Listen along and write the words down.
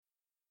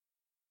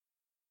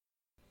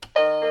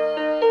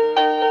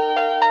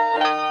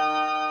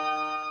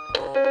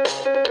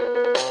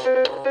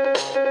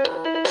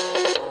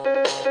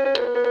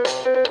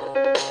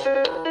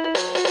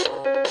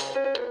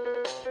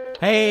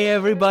Hey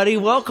everybody,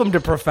 welcome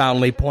to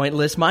Profoundly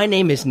Pointless. My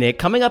name is Nick.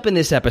 Coming up in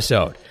this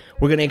episode,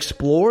 we're going to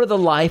explore the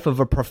life of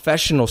a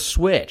professional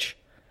switch,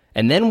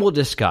 and then we'll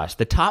discuss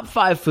the top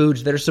 5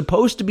 foods that are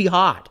supposed to be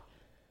hot,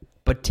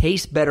 but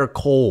taste better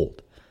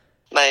cold.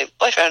 My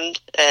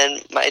boyfriend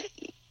and my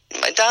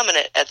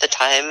dominant at the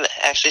time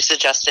actually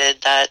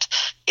suggested that,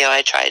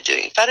 I tried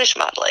doing fetish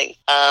modeling.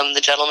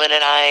 The gentleman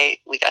and I,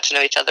 we got to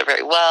know each other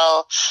very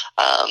well.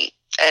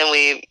 And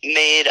we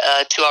made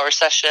a 2-hour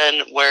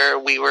session where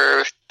we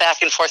were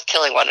back and forth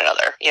killing one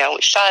another.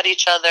 We shot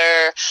each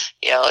other.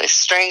 I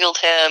strangled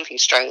him. He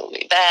strangled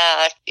me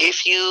back.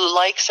 If you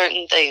like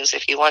certain things,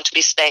 if you want to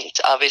be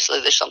spanked, obviously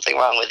there's something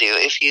wrong with you.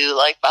 If you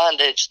like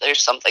bondage,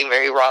 there's something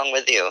very wrong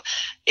with you.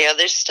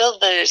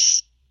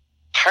 There's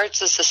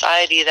parts of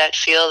society that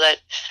feel that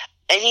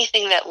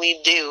anything that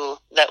we do,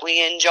 that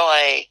we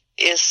enjoy,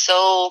 is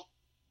so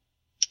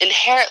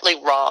inherently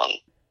wrong.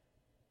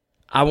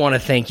 I want to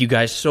thank you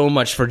guys so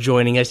much for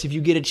joining us. If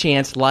you get a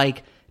chance,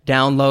 like,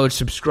 download,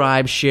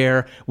 subscribe,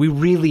 share. We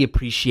really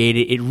appreciate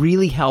it. It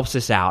really helps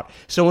us out.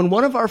 So in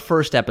one of our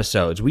first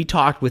episodes, we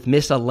talked with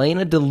Miss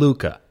Elena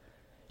DeLuca.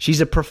 She's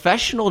a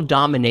professional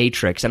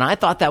dominatrix, and I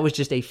thought that was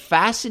just a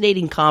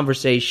fascinating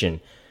conversation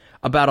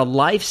about a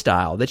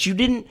lifestyle that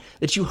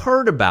you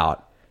heard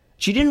about.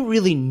 She didn't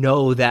really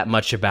know that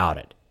much about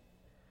it.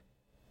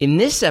 In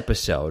this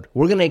episode,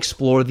 we're going to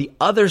explore the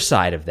other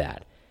side of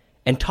that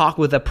and talk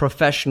with a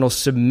professional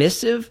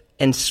submissive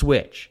and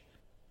switch.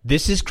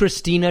 This is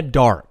Christina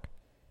Dark.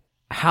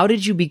 How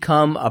did you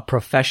become a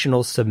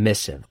professional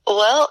submissive?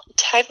 Well,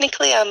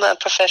 technically I'm a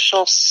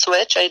professional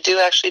switch. I do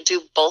actually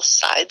do both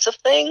sides of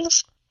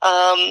things.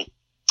 I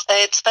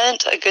had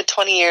spent a good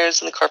 20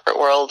 years in the corporate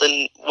world,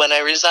 and when I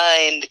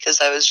resigned,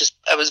 because I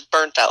was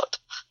burnt out.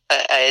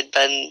 I had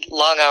been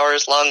long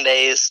hours, long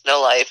days,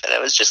 no life, and I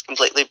was just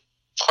completely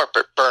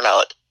corporate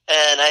burnout.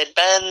 And I'd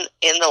been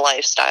in the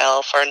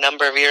lifestyle for a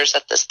number of years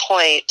at this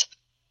point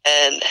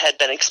and had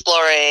been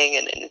exploring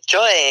and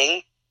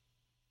enjoying.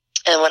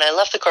 And when I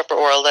left the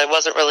corporate world, I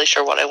wasn't really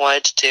sure what I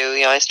wanted to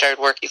do. I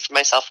started working for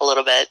myself a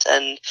little bit,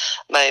 and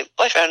my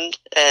boyfriend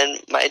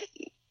and my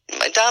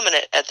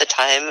dominant at the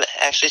time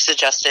actually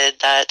suggested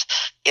that,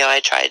 I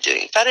tried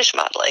doing fetish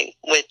modeling,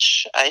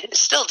 which I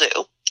still do.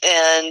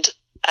 And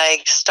I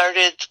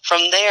started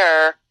from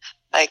there.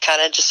 I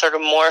kind of just sort of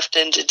morphed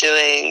into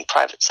doing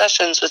private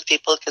sessions with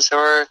people because there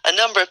were a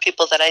number of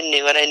people that I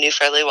knew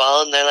fairly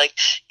well. And they're like,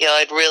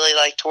 I'd really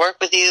like to work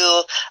with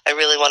you. I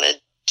really want to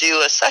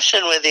do a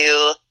session with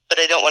you, but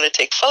I don't want to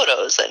take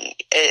photos. And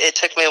it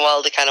took me a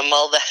while to kind of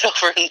mull that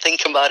over and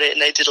think about it.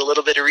 And I did a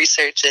little bit of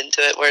research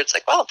into it where it's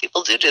like, wow,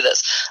 people do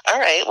this. All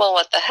right, well,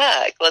 what the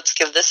heck? Let's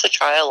give this a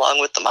try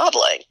along with the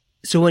modeling.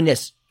 So in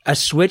this, a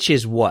switch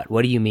is what?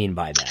 What do you mean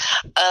by that?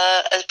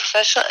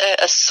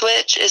 A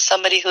switch is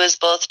somebody who is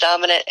both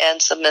dominant and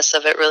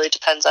submissive. It really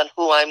depends on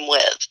who I'm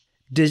with.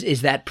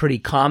 Is that pretty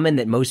common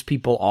that most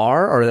people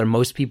are, or are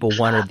most people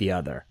one or the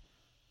other?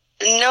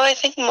 No, I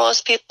think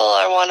most people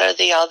are one or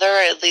the other.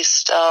 At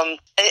least,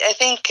 I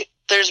think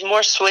there's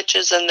more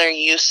switches than there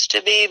used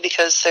to be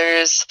because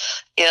there's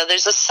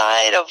a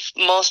side of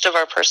most of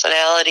our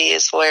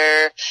personalities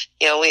where,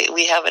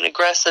 we have an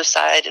aggressive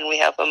side and we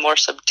have a more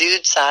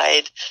subdued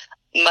side.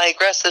 My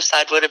aggressive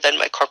side would have been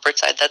my corporate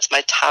side. That's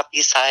my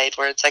toppy side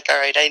where it's like, all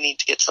right, I need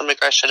to get some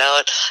aggression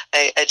out.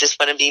 I just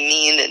want to be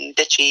mean and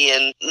bitchy.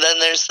 And then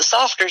there's the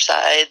softer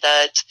side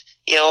that,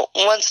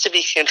 wants to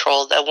be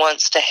controlled, that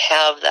wants to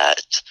have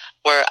that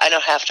where I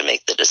don't have to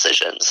make the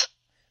decisions.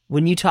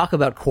 When you talk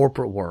about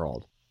corporate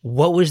world,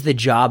 what was the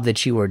job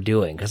that you were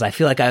doing? Because I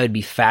feel like I would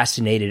be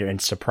fascinated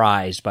and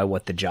surprised by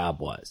what the job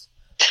was.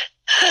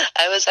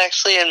 I was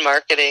actually in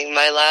marketing.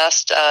 My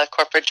last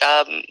corporate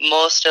job,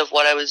 most of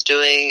what I was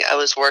doing, I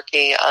was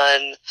working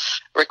on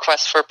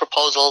requests for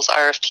proposals,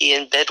 RFP,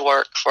 and bid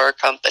work for a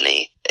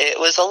company. It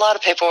was a lot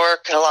of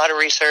paperwork, a lot of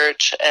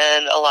research,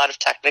 and a lot of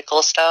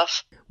technical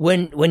stuff.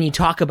 When you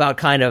talk about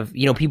kind of,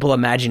 people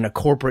imagine a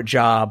corporate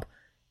job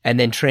and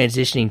then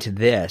transitioning to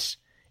this,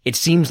 it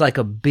seems like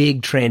a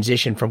big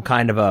transition from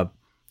kind of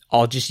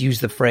I'll just use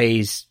the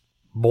phrase,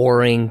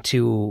 boring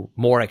to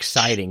more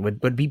exciting.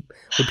 Would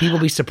people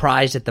be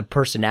surprised at the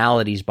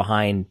personalities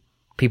behind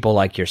people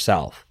like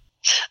yourself?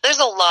 There's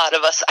a lot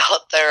of us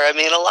out there. I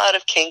mean, a lot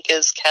of kink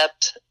is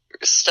kept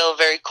still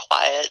very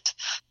quiet.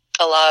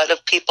 A lot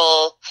of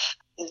people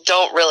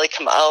don't really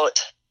come out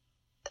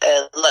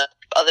and let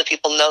other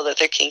people know that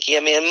they're kinky.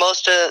 I mean,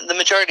 the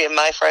majority of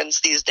my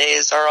friends these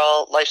days are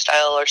all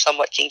lifestyle or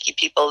somewhat kinky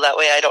people. That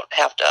way I don't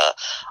have to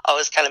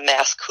always kind of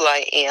mask who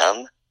I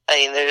am. I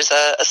mean, there's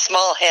a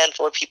small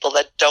handful of people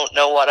that don't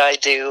know what I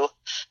do,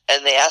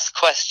 and they ask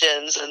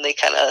questions, and they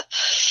kind of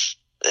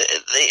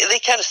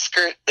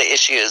skirt the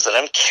issues, and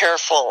I'm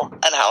careful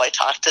on how I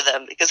talk to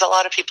them because a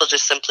lot of people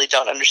just simply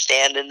don't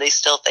understand, and they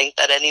still think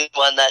that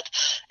anyone that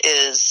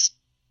is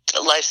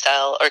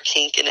lifestyle or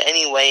kink in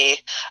any way,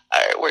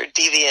 we're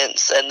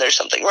deviants and there's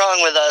something wrong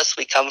with us.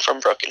 We come from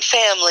broken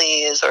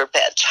families or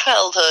bad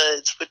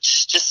childhoods,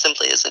 which just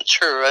simply isn't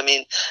true. I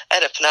mean, I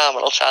had a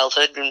phenomenal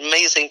childhood,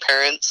 amazing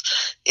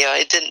parents.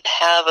 I didn't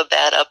have a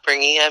bad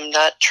upbringing. I'm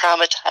not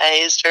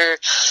traumatized or,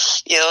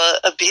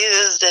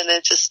 abused. And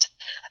it just,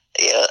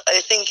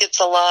 I think it's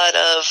a lot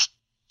of,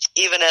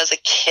 even as a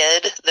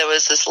kid, there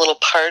was this little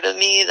part of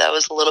me that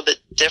was a little bit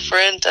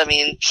different. I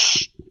mean,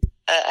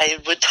 I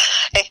would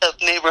tie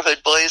up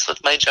neighborhood boys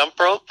with my jump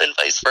rope and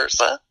vice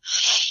versa.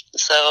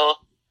 So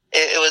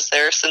it was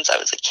there since I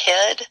was a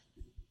kid.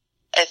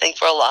 I think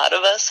for a lot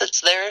of us,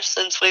 it's there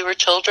since we were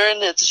children.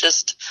 It's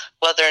just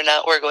whether or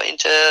not we're going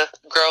to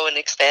grow and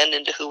expand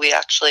into who we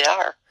actually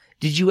are.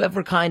 Did you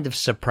ever kind of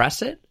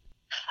suppress it?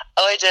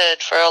 Oh, I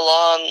did for a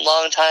long,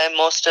 long time.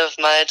 Most of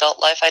my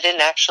adult life, I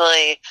didn't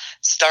actually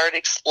start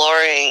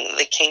exploring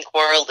the kink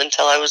world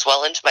until I was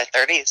well into my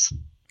 30s.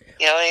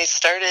 I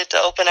started to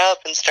open up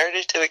and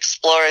started to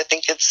explore. I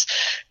think it's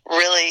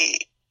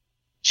really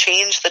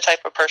changed the type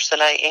of person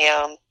I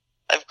am.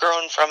 I've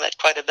grown from it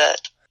quite a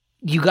bit.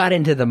 You got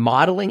into the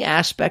modeling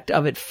aspect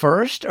of it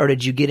first, or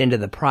did you get into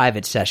the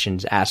private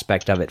sessions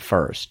aspect of it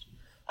first?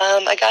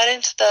 I got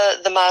into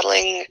the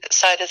modeling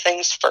side of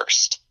things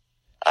first.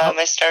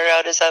 I started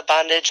out as a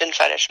bondage and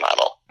fetish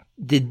model.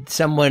 Did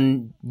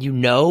someone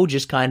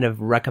just kind of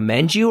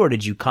recommend you, or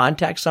did you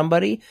contact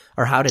somebody,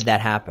 or how did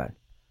that happen?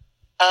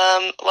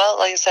 Well,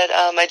 like I said,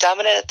 my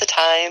dominant at the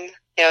time,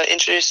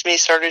 introduced me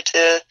sort of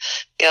to,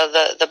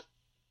 the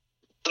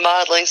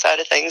modeling side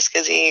of things,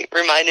 because he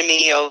reminded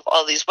me of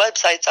all these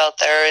websites out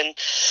there. And,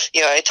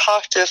 I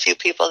talked to a few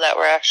people that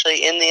were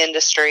actually in the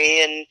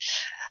industry, and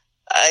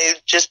I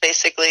just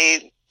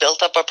basically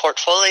built up a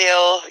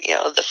portfolio.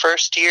 The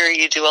first year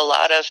you do a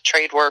lot of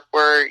trade work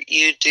where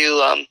you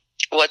do,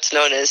 what's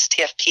known as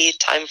TFP,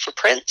 time for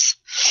prints,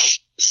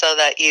 so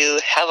that you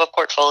have a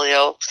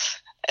portfolio.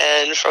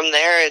 And from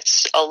there,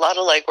 it's a lot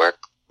of legwork,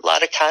 a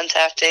lot of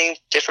contacting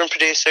different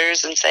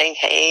producers and saying,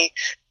 hey,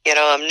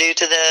 I'm new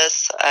to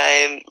this.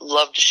 I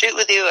love to shoot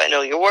with you. I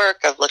know your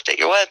work. I've looked at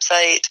your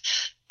website.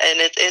 And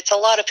it's a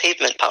lot of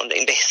pavement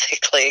pounding,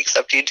 basically,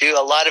 except you do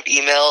a lot of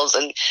emails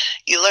and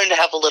you learn to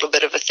have a little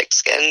bit of a thick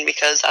skin,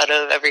 because out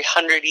of every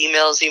 100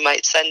 emails you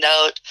might send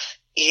out,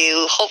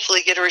 you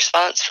hopefully get a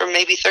response from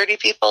maybe 30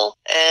 people.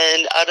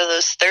 And out of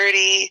those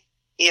 30,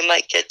 you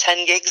might get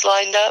 10 gigs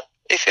lined up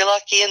if you're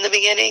lucky in the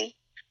beginning.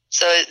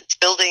 So it's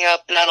building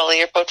up not only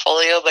your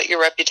portfolio, but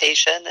your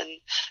reputation. And,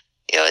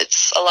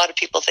 it's a lot of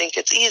people think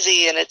it's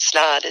easy, and it's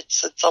not.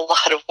 It's a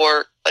lot of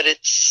work, but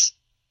it's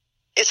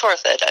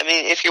worth it. I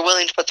mean, if you're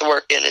willing to put the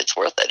work in, it's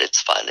worth it.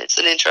 It's fun. It's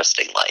an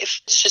interesting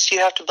life. It's just you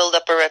have to build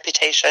up a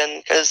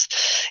reputation, because,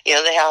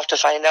 they have to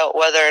find out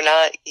whether or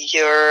not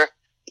you're,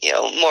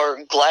 more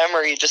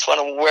glamour. You just want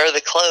to wear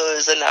the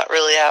clothes and not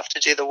really have to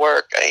do the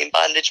work. I mean,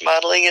 bondage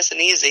modeling isn't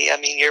easy. I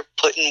mean, you're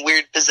put in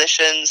weird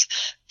positions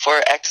for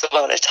X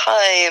amount of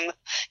time.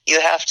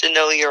 You have to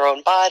know your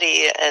own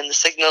body and the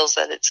signals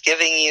that it's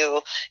giving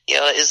you.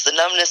 Is the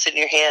numbness in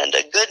your hand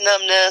a good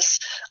numbness,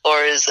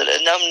 or is it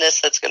a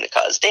numbness that's going to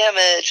cause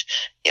damage?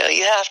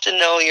 You have to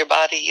know your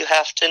body. You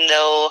have to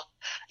know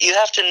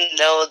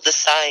the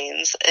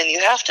signs, and you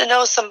have to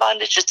know some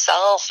bondage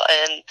itself,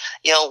 and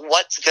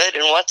what's good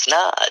and what's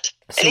not.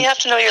 And you have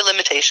to know your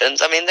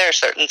limitations. I mean, there are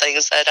certain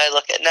things that I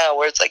look at now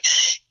where it's like,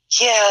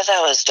 yeah,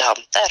 that was dumb.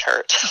 That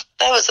hurt.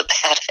 That was a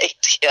bad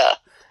idea.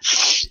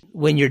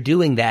 When you're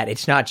doing that,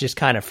 it's not just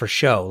kind of for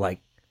show. Like,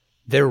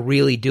 they're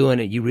really doing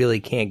it. You really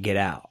can't get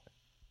out.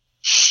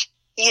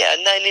 Yeah,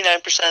 99%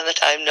 of the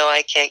time, no,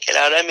 I can't get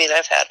out. I mean,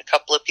 I've had a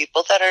couple of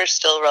people that are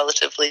still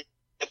relatively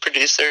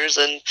producers,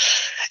 and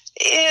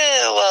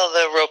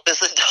the rope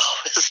isn't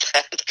always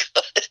that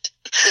good.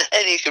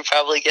 And you can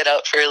probably get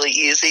out fairly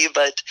easy,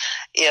 but,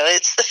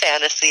 it's the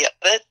fantasy of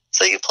it.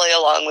 So you play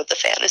along with the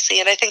fantasy.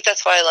 And I think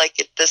that's why I like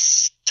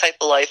this type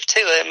of life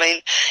too. I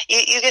mean,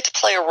 you get to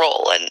play a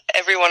role, and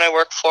everyone I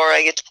work for,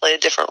 I get to play a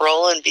different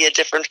role and be a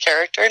different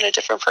character and a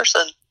different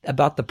person.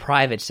 About the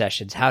private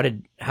sessions, how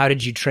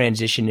did you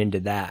transition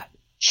into that?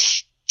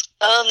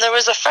 There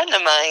was a friend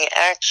of mine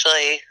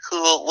actually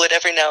who would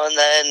every now and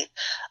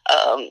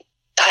then,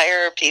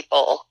 hire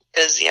people,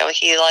 because,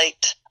 he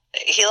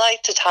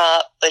liked to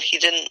top, but he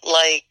didn't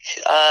like,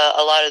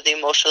 a lot of the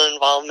emotional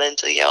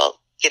involvement,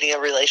 getting a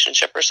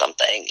relationship or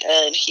something.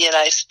 And he and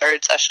I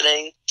started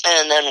sessioning,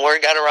 and then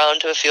word got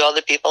around to a few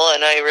other people,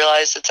 and I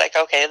realized it's like,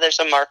 okay, there's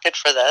a market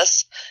for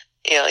this.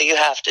 You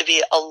have to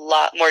be a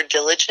lot more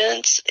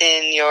diligent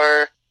in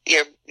your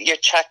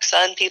checks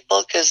on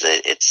people, because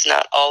it's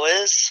not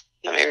always,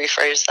 let me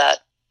rephrase that.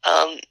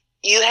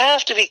 You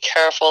have to be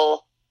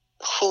careful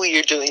who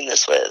you're doing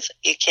this with.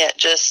 You can't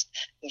just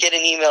get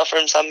an email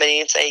from somebody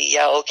and say,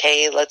 yeah,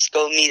 okay, let's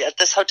go meet at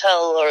this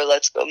hotel, or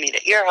let's go meet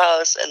at your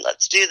house and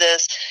let's do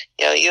this.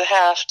 You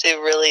have to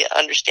really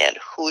understand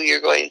who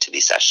you're going to be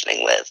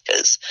sessioning with,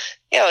 because,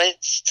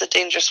 it's a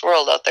dangerous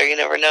world out there. You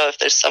never know if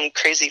there's some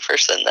crazy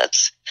person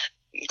that's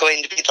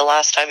going to be the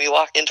last time you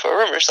walk into a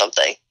room or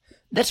something.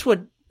 That's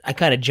what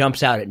kind of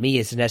jumps out at me,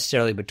 is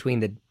necessarily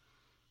between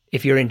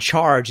if you're in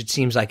charge, it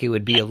seems like it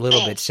would be a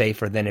little bit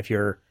safer than if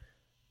you're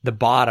the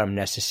bottom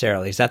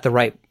necessarily. Is that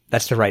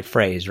that's the right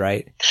phrase,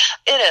 right?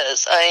 It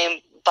is. I'm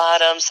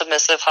bottom,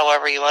 submissive,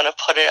 however you want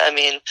to put it. I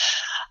mean,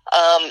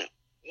 I'm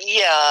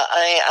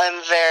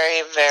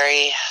very,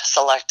 very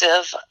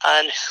selective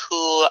on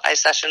who I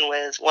session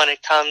with when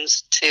it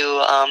comes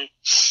to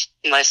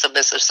my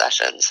submissive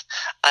sessions.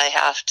 I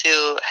have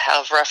to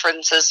have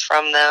references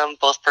from them,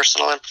 both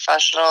personal and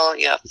professional.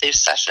 If they've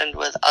sessioned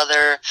with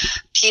other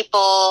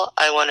people,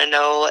 I want to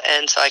know,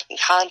 and so I can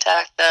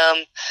contact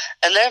them.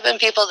 And there have been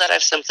people that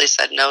I've simply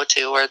said no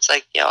to, where it's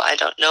like, I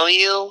don't know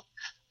you.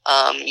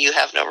 You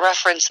have no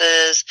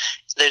references.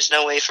 There's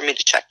no way for me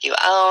to check you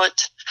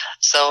out.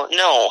 So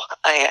no,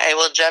 I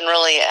will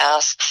generally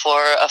ask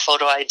for a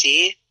photo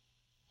ID.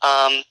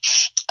 I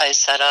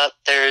set up,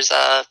 there's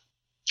a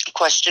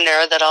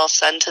questionnaire that I'll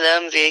send to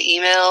them via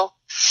email.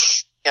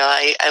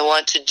 I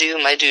want to do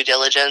my due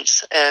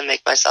diligence and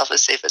make myself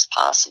as safe as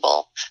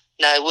possible.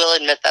 Now, I will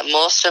admit that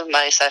most of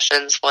my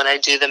sessions, when I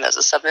do them as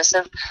a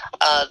submissive,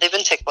 they've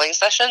been tickling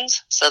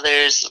sessions, so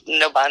there's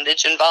no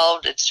bondage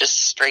involved. It's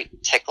just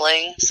straight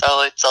tickling,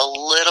 so it's a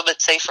little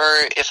bit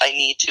safer if I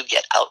need to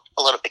get out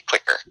a little bit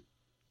quicker.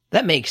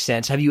 That makes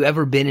sense. Have you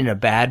ever been in a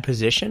bad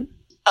position?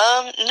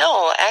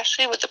 No,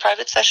 actually, with the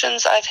private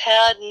sessions I've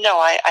had, no,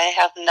 I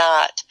have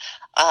not.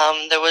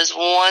 There was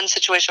one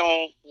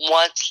situation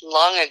once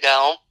long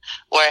ago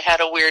where I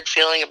had a weird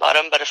feeling about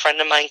him, but a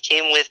friend of mine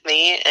came with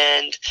me,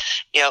 and,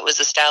 it was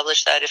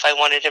established that if I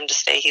wanted him to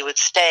stay, he would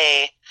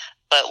stay.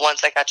 But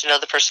once I got to know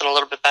the person a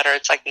little bit better,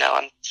 it's like, no,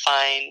 I'm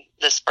fine.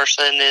 This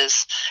person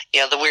is,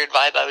 the weird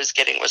vibe I was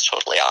getting was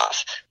totally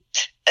off.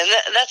 And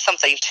that's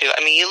something too.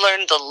 I mean, you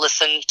learn to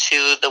listen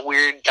to the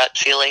weird gut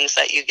feelings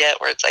that you get,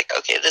 where it's like,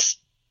 okay, this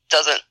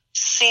doesn't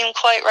seem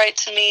quite right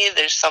to me.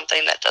 There's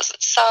something that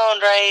doesn't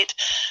sound right.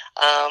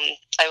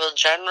 I will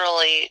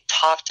generally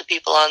talk to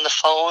people on the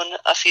phone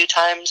a few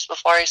times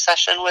before I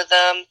session with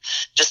them,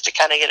 just to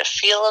kind of get a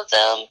feel of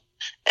them.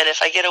 And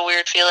if I get a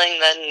weird feeling,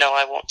 then no,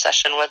 I won't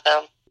session with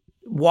them.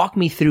 Walk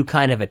me through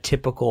kind of a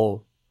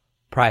typical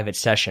private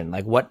session.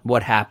 Like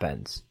what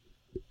happens?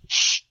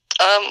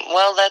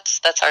 Well, that's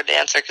hard to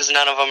answer because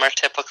none of them are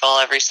typical.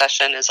 Every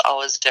session is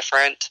always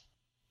different.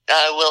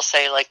 I will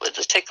say, like with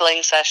the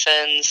tickling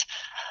sessions,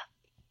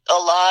 a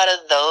lot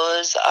of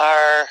those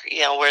are,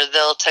 where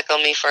they'll tickle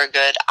me for a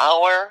good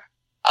hour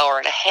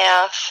and a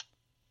half.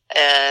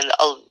 And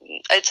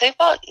I'd say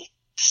about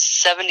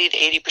 70 to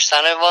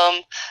 80% of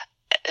them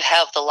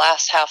have the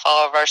last half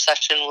hour of our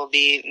session will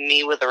be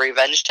me with a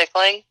revenge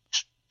tickling,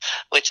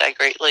 which I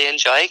greatly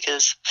enjoy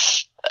because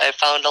I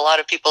found a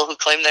lot of people who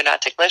claim they're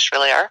not ticklish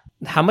really are.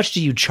 How much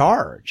do you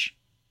charge?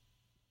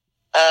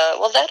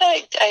 Well, that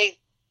I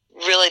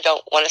really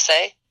don't want to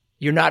say.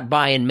 You're not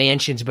buying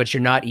mansions, but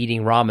you're not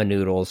eating ramen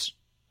noodles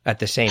at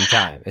the same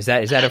time. Is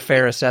that a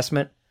fair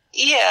assessment?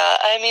 Yeah,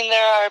 I mean,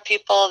 there are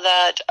people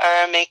that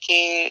are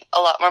making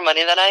a lot more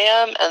money than I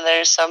am, and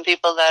there's some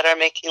people that are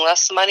making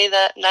less money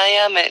than I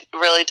am. It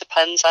really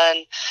depends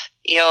on,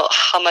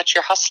 how much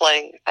you're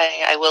hustling.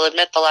 I will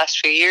admit the last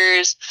few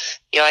years,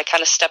 I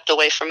kind of stepped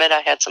away from it.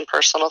 I had some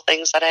personal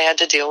things that I had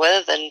to deal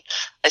with, and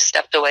I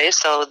stepped away.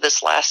 So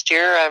this last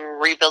year,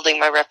 I'm rebuilding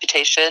my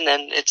reputation,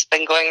 and it's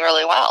been going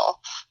really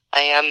well.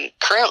 I am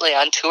currently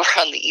on tour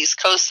on the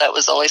East Coast. That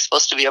was only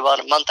supposed to be about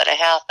a month and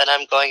a half, and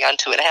I'm going on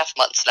 2.5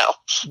 months now.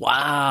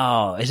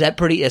 Wow. Is that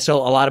pretty? So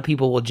a lot of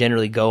people will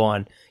generally go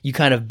on, you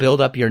kind of build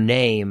up your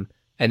name,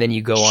 and then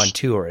you go on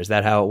tour. Is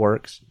that how it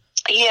works?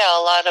 Yeah,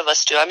 a lot of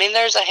us do. I mean,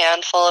 there's a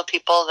handful of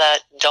people that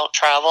don't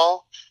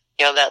travel.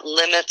 That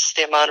limits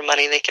the amount of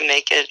money they can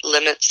make. It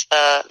limits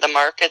the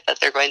market that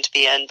they're going to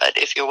be in. But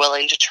if you're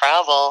willing to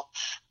travel,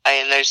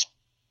 there's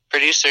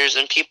producers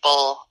and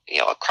people,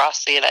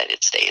 across the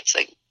United States.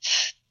 Like,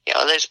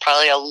 there's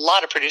probably a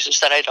lot of producers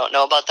that I don't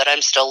know about that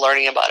I'm still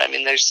learning about. I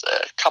mean, there's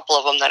a couple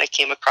of them that I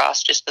came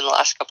across just in the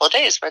last couple of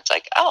days where it's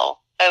like, oh,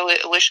 I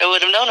wish I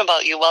would have known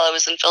about you while I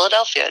was in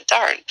Philadelphia.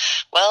 Darn.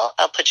 Well,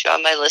 I'll put you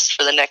on my list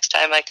for the next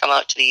time I come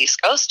out to the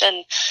East Coast.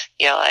 And,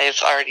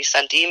 I've already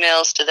sent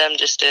emails to them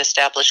just to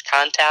establish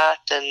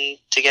contact and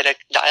to get a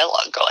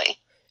dialogue going.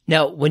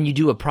 Now, when you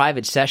do a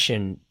private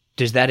session,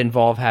 does that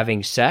involve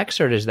having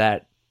sex or does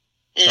that?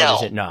 No,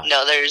 does it not?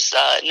 No, there's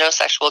no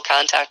sexual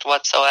contact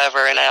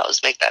whatsoever, and I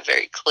always make that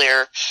very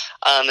clear.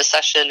 A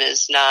session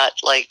is not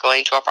like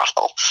going to a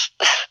brothel.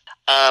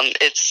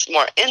 It's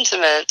more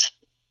intimate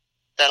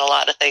than a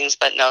lot of things,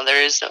 but no,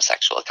 there is no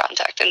sexual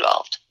contact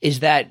involved. Is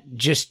that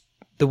just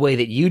the way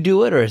that you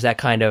do it, or is that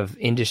kind of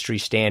industry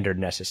standard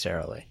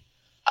necessarily?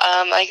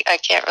 I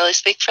can't really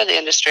speak for the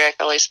industry. I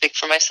can only speak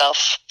for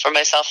myself. For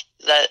myself,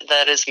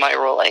 that is my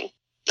ruling.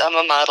 I'm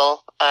a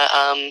model.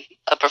 I'm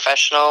a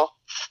professional.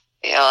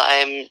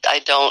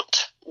 I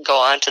don't go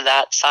on to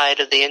that side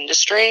of the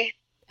industry.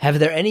 Have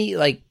there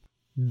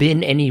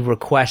been any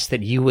requests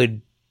that you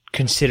would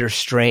consider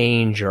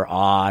strange or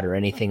odd or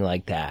anything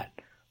like that?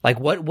 Like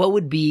what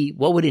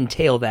would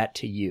entail that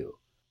to you?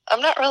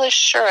 I'm not really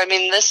sure. I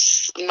mean,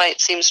 this might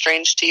seem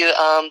strange to you.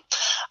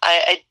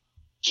 I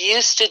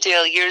used to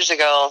deal years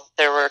ago.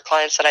 There were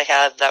clients that I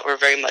had that were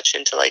very much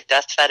into like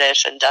death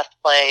fetish and death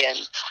play, and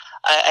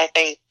I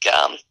think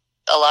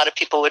a lot of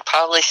people would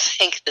probably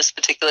think this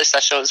particular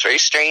session was very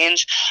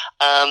strange.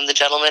 The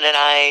gentleman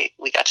and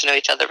we got to know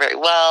each other very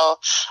well,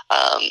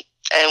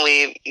 and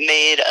we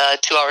made a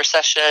 2-hour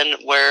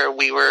session where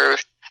we were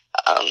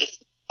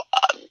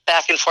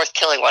back and forth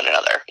killing one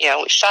another.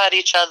 We shot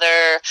each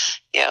other.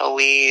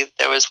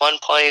 There was one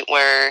point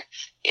where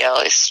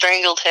I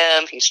strangled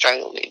him. He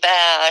strangled me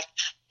back.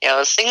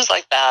 Things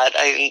like that.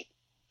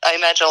 I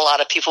imagine a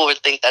lot of people would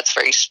think that's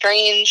very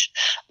strange,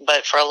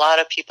 but for a lot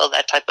of people,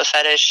 that type of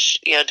fetish,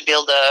 to be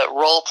able to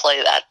role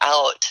play that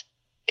out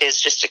is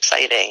just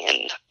exciting.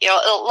 And,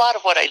 a lot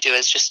of what I do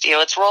is just,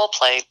 it's role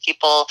play.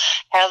 People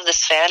have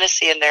this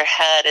fantasy in their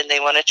head and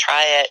they want to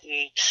try it.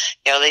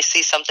 And, they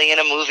see something in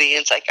a movie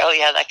and it's like, oh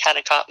yeah, that kind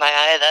of caught my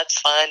eye. That's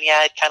fun. Yeah,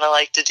 I'd kind of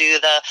like to do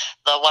the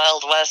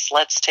Wild West.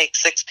 Let's take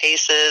 6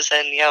 paces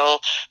and,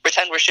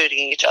 pretend we're shooting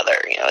each other.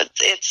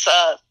 It's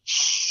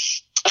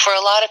for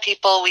a lot of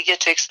people, we get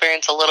to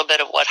experience a little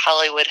bit of what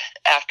Hollywood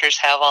actors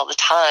have all the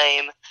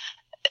time.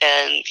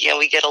 And,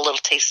 we get a little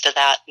taste of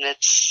that, and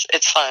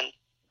it's fun.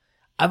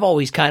 I've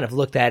always kind of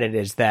looked at it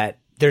as that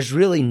there's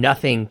really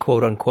nothing,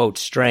 quote unquote,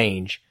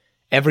 strange.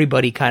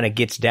 Everybody kind of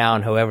gets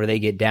down however they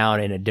get down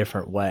in a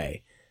different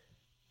way.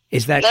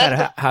 Is that kind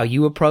of how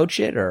you approach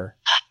it, or?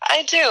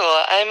 I do.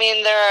 I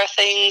mean, there are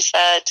things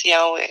that,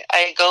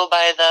 I go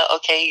by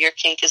okay, your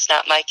kink is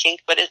not my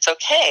kink, but it's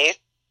okay.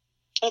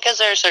 Because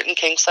there are certain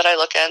kinks that I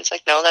look at and it's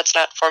like, no, that's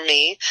not for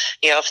me.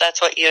 If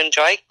that's what you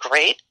enjoy,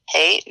 great.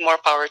 Hey, more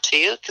power to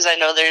you. Because I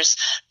know there's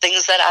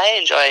things that I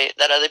enjoy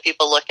that other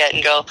people look at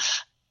and go,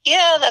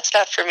 yeah, that's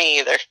not for me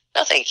either.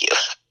 No, thank you.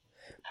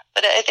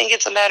 But I think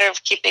it's a matter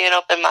of keeping an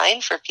open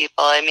mind for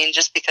people. I mean,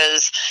 just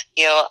because,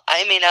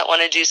 I may not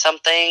want to do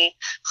something,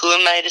 who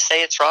am I to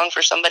say it's wrong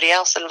for somebody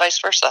else, and vice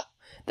versa?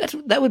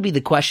 That would be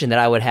the question that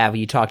I would have.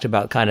 You talked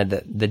about kind of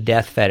the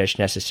death fetish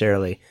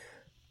necessarily.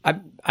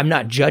 I'm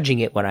not judging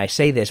it when I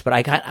say this, but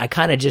I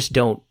kind of just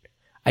don't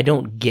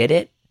get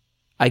it.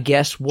 I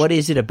guess, what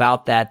is it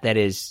about that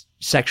is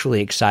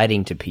sexually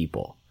exciting to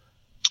people?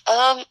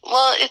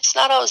 Well, it's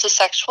not always a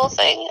sexual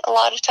thing. A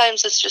lot of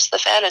times it's just the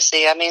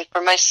fantasy. I mean,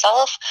 for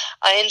myself,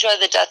 I enjoy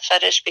the death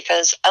fetish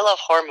because I love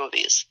horror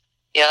movies.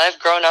 I've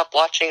grown up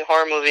watching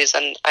horror movies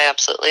and I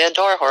absolutely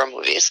adore horror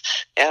movies.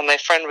 My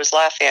friend was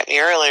laughing at me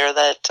earlier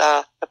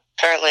that,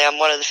 apparently I'm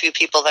one of the few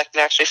people that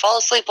can actually fall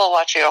asleep while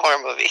watching a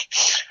horror movie.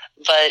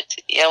 But,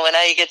 when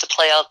I get to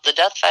play out the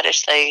death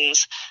fetish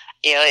things,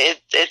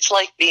 it's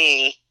like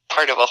being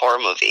part of a horror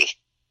movie.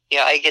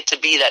 I get to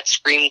be that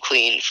scream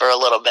queen for a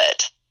little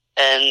bit.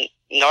 And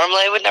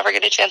normally I would never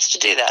get a chance to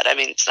do that. I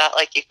mean, it's not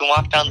like you can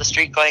walk down the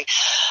street going,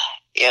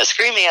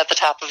 screaming at the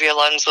top of your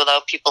lungs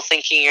without people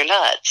thinking you're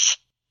nuts.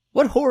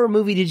 What horror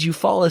movie did you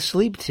fall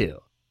asleep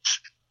to?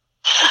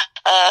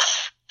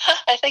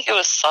 I think it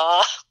was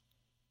Saw.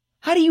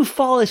 How do you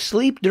fall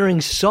asleep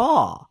during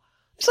Saw?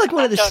 It's like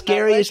one of the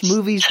scariest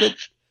movies.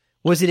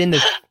 Was it in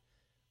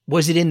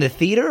the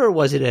theater or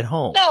was it at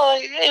home? No,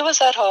 it was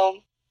at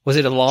home. Was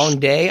it a long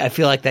day? I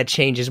feel like that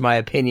changes my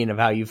opinion of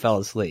how you fell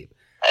asleep.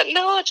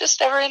 No,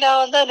 just every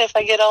now and then, if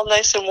I get all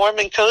nice and warm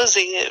and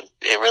cozy, it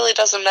really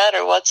doesn't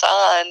matter what's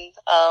on.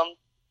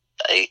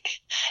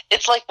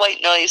 It's like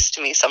white noise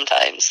to me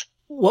sometimes.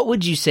 What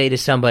would you say to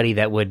somebody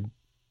that would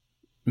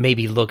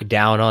maybe look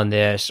down on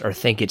this or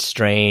think it's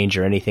strange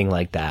or anything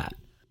like that?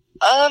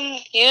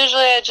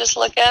 Usually I just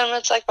look at them.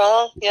 It's like,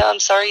 well, I'm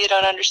sorry you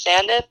don't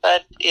understand it,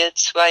 but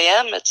it's who I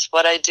am. It's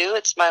what I do.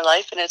 It's my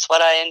life and it's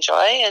what I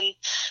enjoy. And,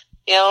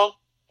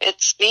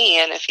 it's me.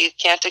 And if you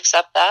can't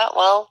accept that,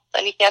 well,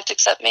 then you can't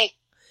accept me.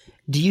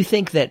 Do you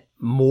think that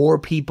more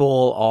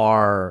people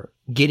are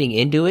getting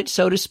into it,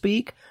 so to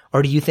speak?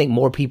 Or do you think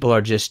more people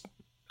are just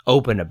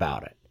open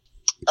about it?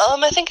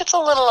 I think it's a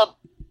little of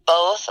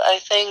both. I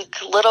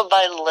think little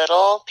by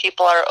little,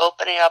 people are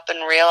opening up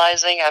and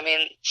realizing. I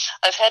mean,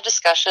 I've had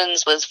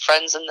discussions with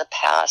friends in the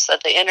past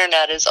that the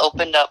internet has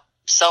opened up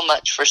so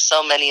much for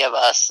so many of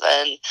us.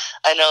 And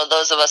I know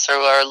those of us who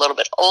are a little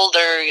bit older,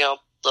 a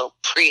little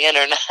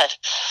pre-internet,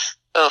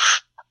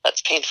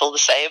 that's painful to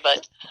say,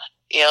 but,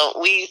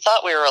 we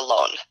thought we were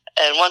alone.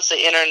 And once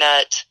the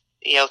internet,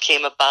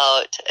 came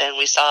about and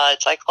we saw,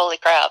 it's like, holy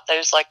crap,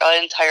 there's like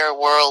an entire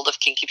world of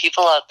kinky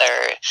people out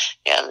there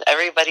and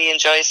everybody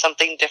enjoys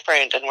something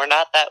different and we're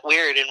not that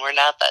weird and we're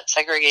not that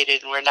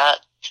segregated and we're not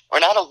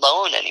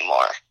alone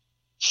anymore.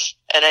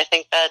 And I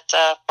think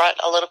that,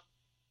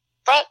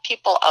 brought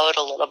people out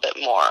a little bit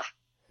more.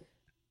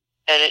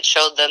 And it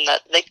showed them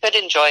that they could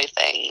enjoy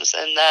things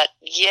and that,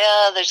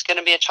 there's going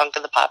to be a chunk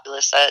of the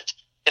populace that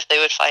if they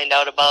would find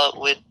out about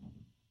would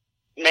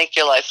make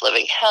your life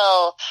living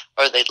hell,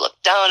 or they'd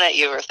look down at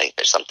you or think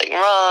there's something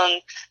wrong.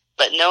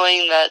 But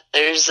knowing that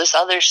there's this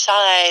other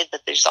side,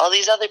 that there's all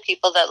these other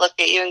people that look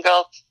at you and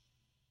go,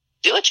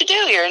 do what you do.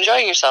 You're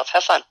enjoying yourself.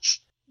 Have fun.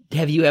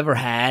 Have you ever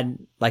had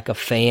like a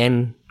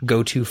fan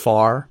go too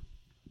far?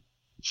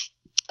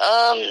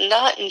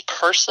 Not in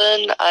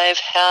person. I've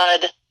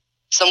had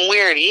some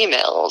weird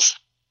emails.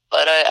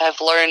 but I've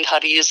learned how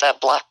to use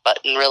that block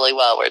button really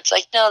well, where it's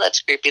like, no,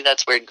 that's creepy,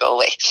 that's weird, go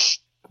away.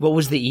 What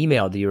was the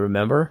email? Do you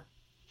remember?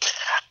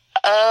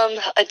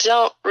 I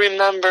don't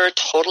remember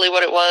totally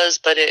what it was,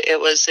 but it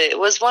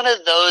was one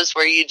of those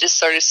where you just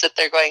sort of sit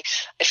there going,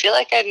 I feel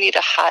like I need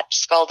a hot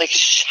scalding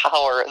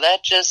shower.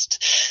 That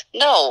just,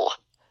 no.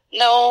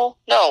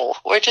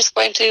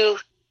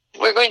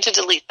 We're going to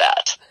delete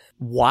that.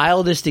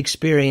 Wildest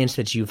experience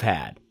that you've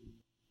had?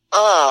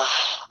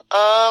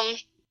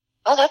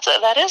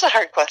 That is a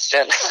hard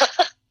question.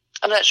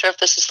 I'm not sure if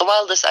this is the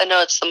wildest. I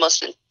know it's the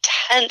most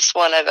intense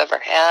one I've ever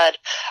had.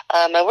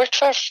 I worked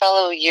for a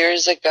fellow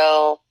years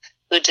ago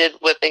who did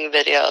whipping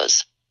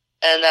videos,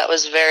 and that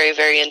was very,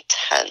 very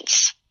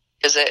intense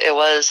because it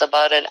was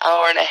about an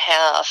hour and a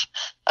half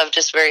of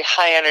just very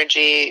high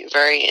energy,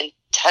 very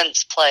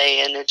intense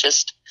play, and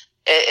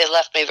it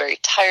left me very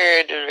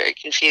tired and very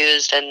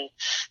confused, and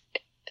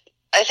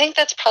I think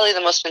that's probably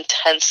the most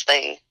intense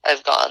thing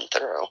I've gone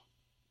through.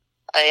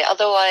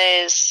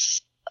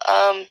 Otherwise,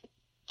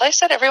 like I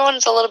said,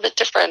 everyone's a little bit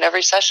different.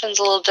 Every session's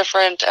a little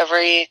different.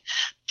 Every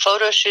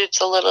photo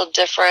shoot's a little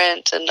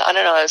different. And I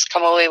don't know, I just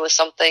come away with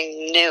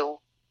something new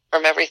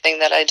from everything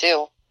that I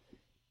do.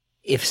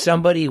 If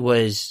somebody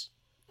was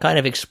kind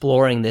of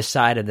exploring this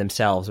side of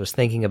themselves, was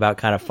thinking about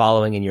kind of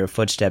following in your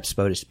footsteps,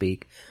 so to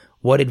speak,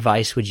 what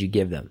advice would you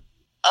give them?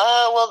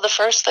 Well, the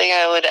first thing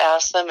I would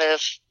ask them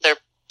if they're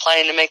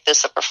planning to make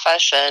this a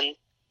profession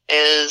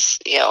is,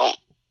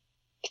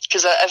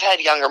 because I've had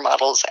younger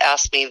models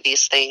ask me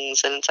these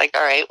things, and it's like,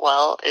 all right,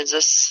 well, is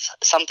this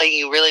something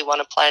you really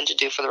want to plan to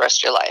do for the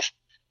rest of your life?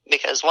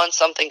 Because once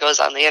something goes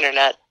on the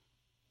internet,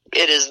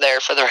 it is there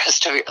for the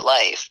rest of your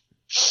life.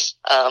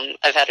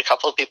 I've had a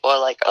couple of people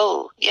are like,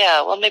 oh,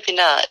 yeah, well, maybe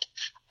not.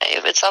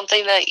 If it's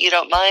something that you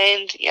don't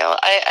mind,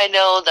 I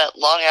know that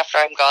long after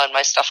I'm gone,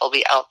 my stuff will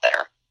be out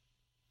there.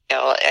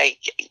 I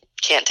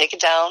can't take it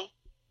down.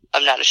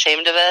 I'm not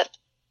ashamed of it.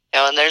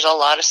 And there's a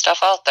lot of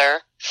stuff out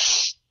there.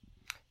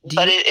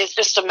 But it's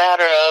just a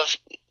matter of,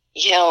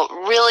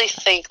 really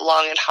think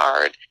long and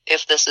hard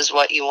if this is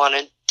what you want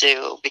to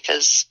do,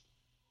 because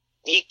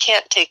you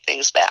can't take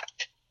things back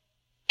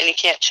and you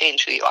can't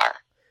change who you are.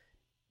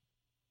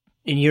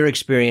 In your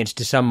experience,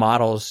 do some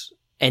models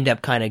end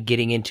up kind of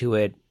getting into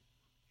it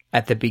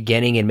at the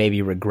beginning and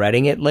maybe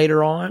regretting it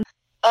later on?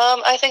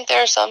 I think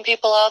there are some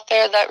people out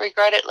there that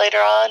regret it later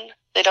on.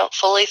 They don't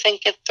fully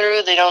think it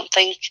through. They don't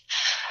think,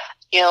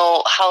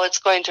 how it's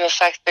going to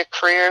affect their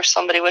career if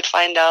somebody would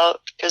find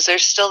out, because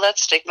there's still that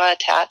stigma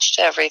attached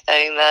to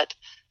everything that,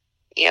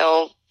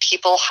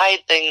 people hide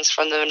things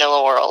from the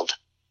vanilla world.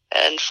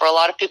 And for a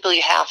lot of people,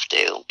 you have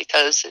to,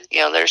 because,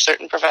 there are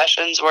certain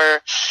professions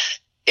where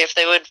if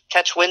they would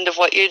catch wind of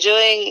what you're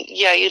doing,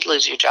 yeah, you'd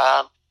lose your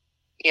job.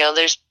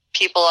 There's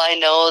people I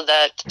know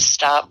that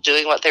stopped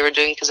doing what they were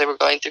doing because they were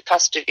going through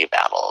custody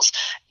battles.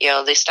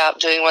 They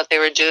stopped doing what they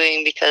were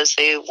doing because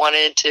they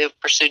wanted to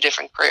pursue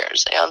different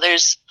careers.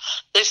 There's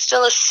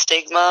still a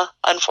stigma,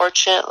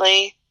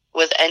 unfortunately,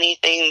 with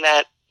anything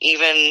that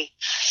even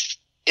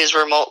is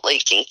remotely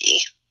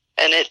kinky.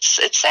 And it's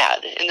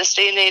sad. In this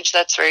day and age,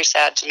 that's very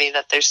sad to me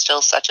that there's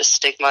still such a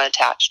stigma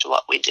attached to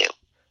what we do.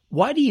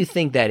 Why do you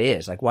think that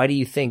is? Where do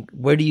you think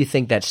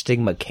that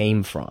stigma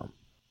came from?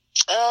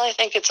 Well, I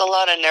think it's a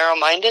lot of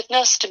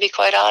narrow-mindedness, to be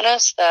quite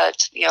honest,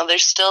 that,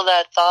 there's still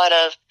that thought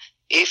of,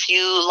 if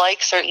you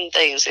like certain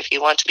things, if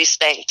you want to be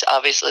spanked,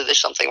 obviously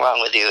there's something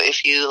wrong with you.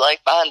 If you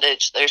like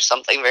bondage, there's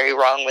something very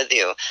wrong with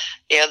you.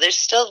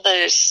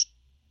 There's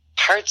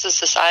parts of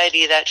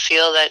society that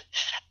feel that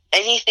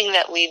anything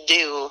that we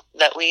do,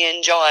 that we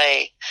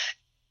enjoy,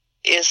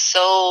 is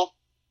so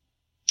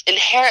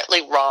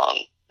inherently wrong,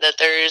 that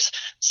there's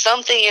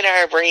something in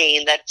our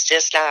brain that's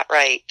just not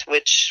right,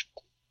 which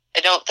I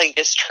don't think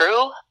is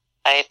true.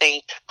 I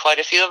think quite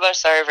a few of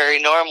us are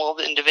very normal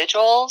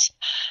individuals.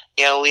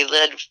 We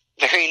live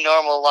very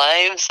normal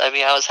lives.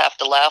 I always have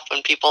to laugh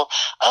when people,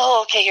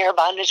 oh, okay, you're a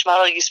bondage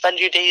model, you spend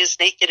your days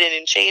naked and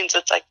in chains.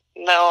 It's like,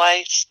 no,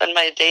 I spend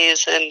my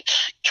days in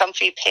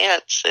comfy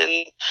pants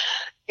and,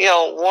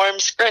 warm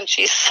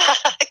scrunchy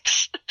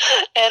socks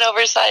and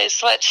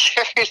oversized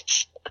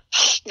sweatshirts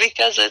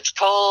because it's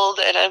cold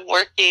and I'm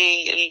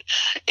working, and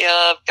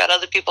I've got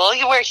other people, oh,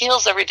 you wear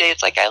heels every day.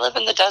 It's like, I live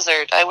in the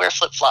desert. I wear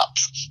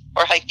flip-flops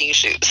or hiking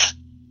shoes.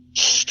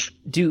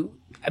 Do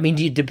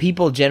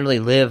people generally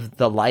live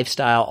the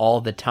lifestyle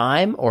all the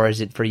time, or is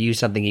it for you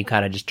something you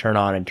kind of just turn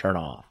on and turn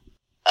off?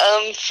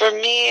 For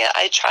me,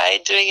 I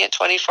tried doing it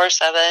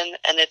 24/7,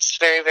 and it's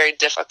very, very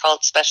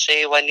difficult,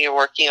 especially when you're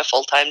working a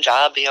full-time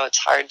job. It's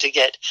hard to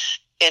get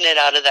in and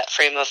out of that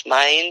frame of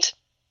mind.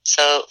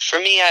 So for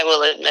me, I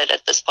will admit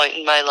at this point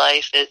in my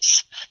life,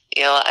 it's,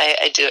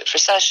 I do it for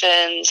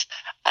sessions.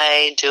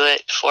 I do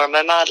it for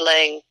my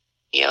modeling.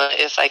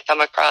 If I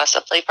come across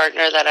a play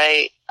partner that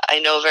I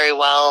know very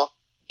well,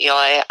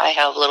 I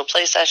have little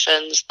play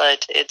sessions,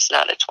 but it's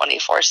not a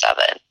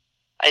 24/7.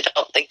 I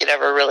don't think it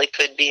ever really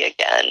could be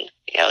again.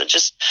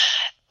 Just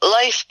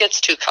life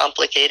gets too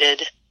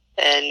complicated,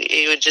 and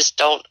you just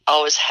don't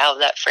always have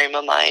that frame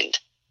of mind.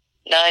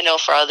 Now I know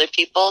for other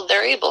people,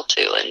 they're able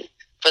to, and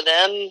for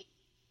them,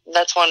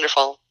 that's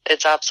wonderful.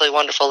 It's absolutely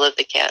wonderful that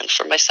they can.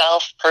 For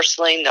myself,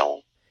 personally,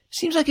 no.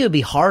 Seems like it would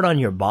be hard on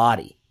your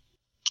body.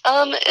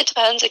 It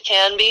depends. It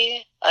can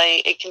be.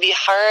 It can be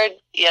hard,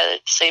 yet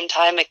at the same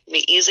time it can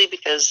be easy,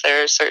 because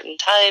there are certain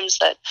times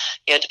that,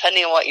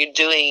 depending on what you're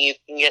doing, you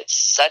can get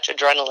such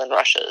adrenaline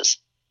rushes.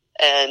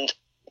 And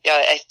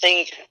I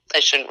think I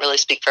shouldn't really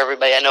speak for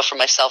everybody. I know for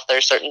myself, there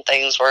are certain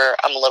things where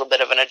I'm a little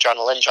bit of an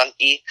adrenaline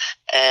junkie,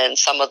 and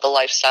some of the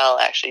lifestyle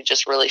actually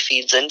just really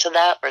feeds into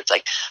that, where it's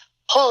like,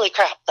 holy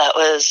crap, that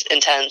was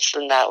intense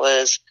and that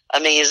was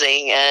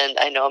amazing, and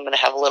I know I'm going to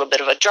have a little bit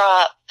of a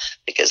drop,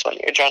 because when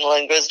your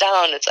adrenaline goes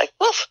down, it's like,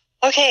 woof,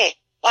 okay,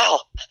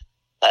 wow,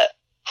 but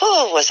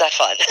whew, was that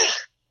fun.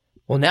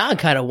 Well, now I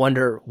kind of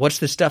wonder, what's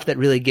the stuff that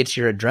really gets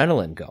your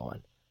adrenaline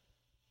going?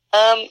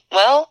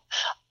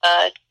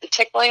 The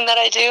tickling that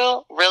I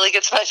do really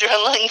gets my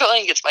adrenaline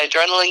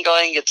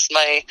going,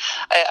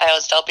 I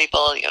always tell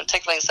people,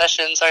 tickling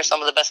sessions are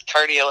some of the best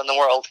cardio in the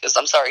world, because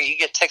I'm sorry, you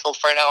get tickled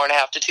for an hour and a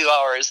half to 2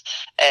 hours,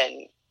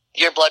 and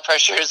your blood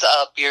pressure is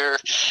up, the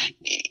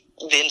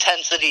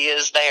intensity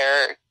is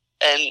there,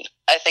 and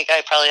I think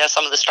I probably have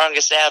some of the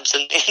strongest abs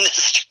in the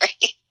industry.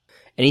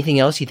 Anything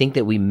else you think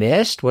that we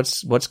missed?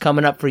 What's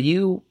coming up for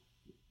you?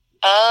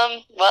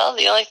 Well,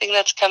 the only thing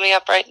that's coming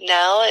up right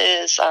now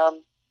is,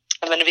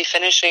 I'm going to be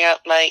finishing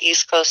up my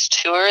East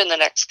Coast tour in the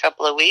next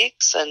couple of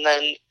weeks, and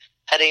then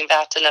heading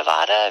back to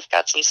Nevada. I've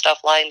got some stuff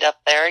lined up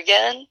there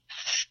again.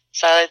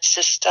 So it's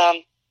just,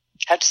 I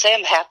have to say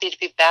I'm happy to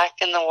be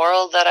back in the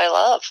world that I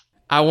love.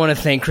 I want to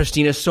thank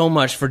Christina so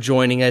much for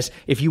joining us.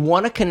 If you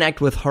want to connect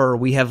with her,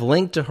 we have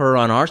linked to her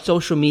on our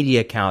social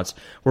media accounts.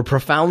 We're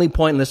Profoundly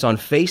Pointless on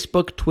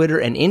Facebook, Twitter,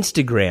 and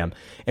Instagram.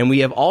 And we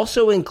have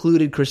also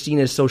included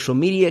Christina's social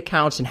media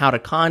accounts and how to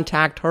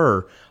contact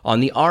her on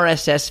the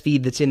RSS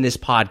feed that's in this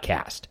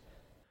podcast.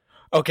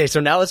 Okay, so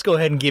now let's go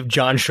ahead and give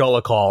John Shull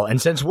a call.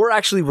 And since we're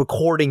actually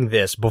recording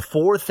this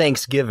before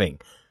Thanksgiving,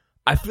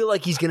 I feel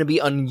like he's going to be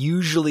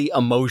unusually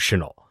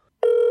emotional.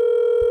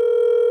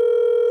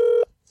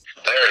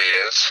 There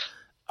he is.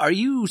 Are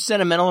you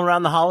sentimental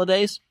around the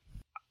holidays?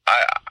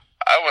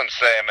 I wouldn't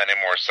say I'm any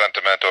more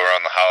sentimental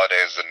around the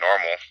holidays than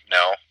normal,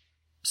 no.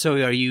 So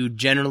are you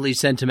generally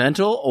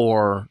sentimental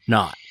or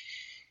not?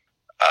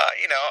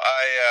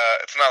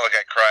 It's not like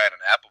I cry in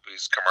an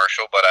Applebee's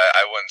commercial, but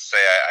I wouldn't say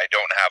I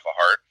don't have a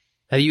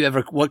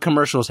heart. What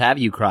commercials have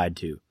you cried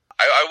to?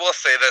 I will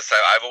say this,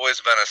 I've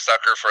always been a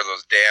sucker for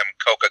those damn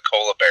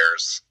Coca-Cola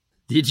bears.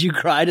 Did you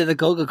cry to the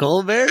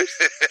Coca-Cola bears?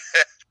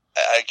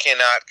 I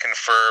cannot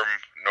confirm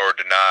nor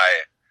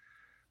deny,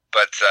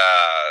 but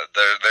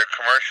their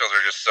commercials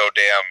are just so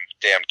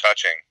damn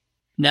touching.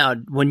 Now,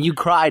 when you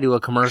cry to a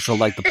commercial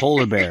like the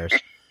polar bears,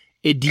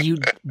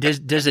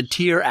 does a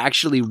tear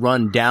actually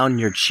run down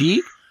your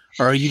cheek,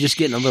 or are you just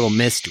getting a little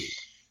misty?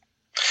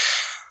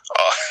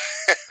 Oh,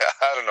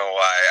 I don't know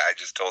why I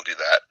just told you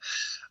that.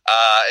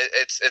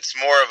 It's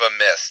more of a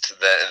mist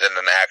than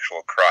an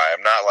actual cry.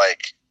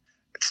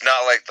 It's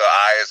not like the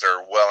eyes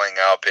are welling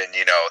up and,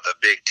 the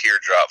big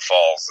teardrop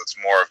falls. It's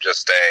more of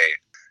just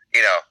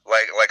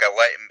like a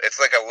light, it's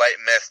like a light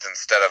mist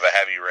instead of a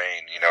heavy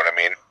rain. You know what I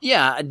mean?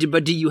 Yeah.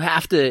 But do you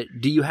have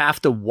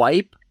to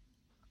wipe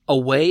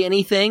away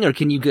anything, or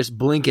can you just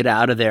blink it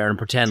out of there and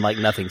pretend like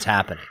nothing's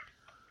happening?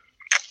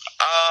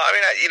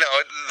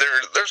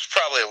 There's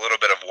probably a little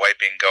bit of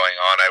wiping going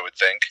on, I would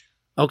think.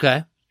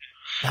 Okay.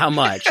 How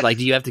much? Like,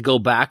 do you have to go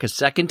back a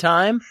second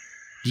time?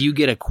 Do you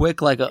get a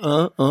quick, like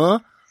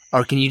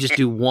or can you just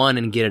do one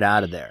and get it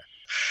out of there?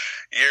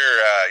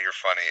 You're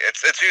funny.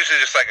 It's usually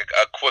just like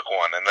a quick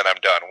one, and then I'm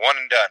done. One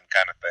and done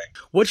kind of thing.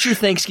 What's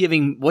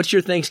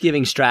your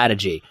Thanksgiving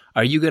strategy?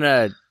 Are you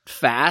gonna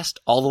fast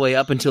all the way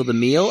up until the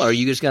meal, or are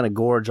you just gonna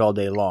gorge all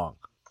day long?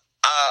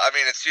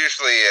 It's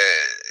usually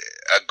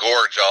a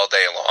gorge all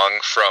day long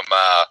from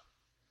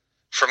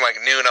like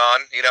noon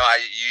on. I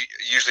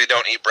usually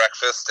don't eat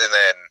breakfast, and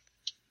then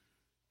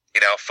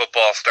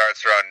football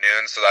starts around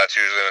noon, so that's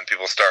usually when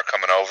people start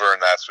coming over,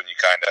 and that's when you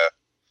kind of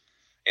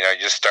you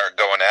just start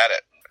going at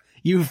it.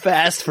 You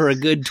fast for a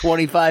good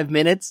 25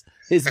 minutes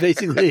is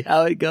basically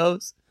how it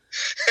goes.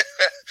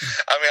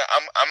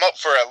 I'm up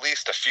for at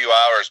least a few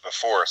hours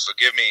before, so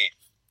give me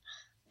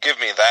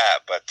that.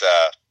 But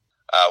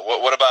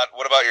what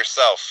about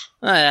yourself?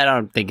 I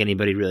don't think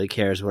anybody really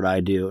cares what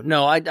I do.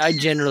 No, I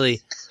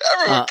generally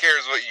everyone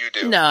cares what you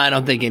do. No, I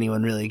don't think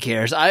anyone really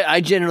cares. I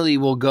generally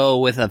will go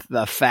with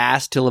a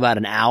fast till about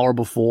an hour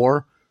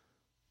before,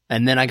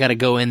 and then I got to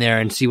go in there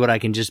and see what I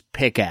can just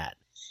pick at.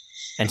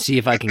 And see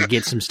if I can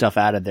get some stuff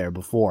out of there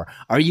before.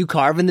 Are you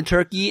carving the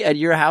turkey at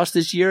your house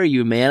this year? Are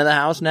you a man of the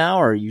house now,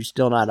 or are you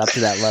still not up to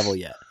that level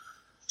yet?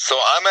 So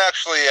I'm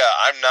actually,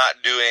 I'm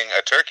not doing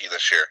a turkey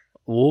this year.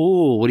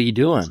 Ooh, what are you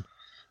doing?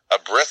 A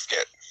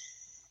brisket.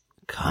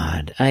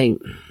 God,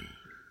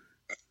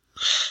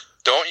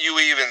 Don't you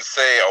even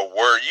say a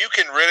word. You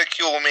can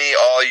ridicule me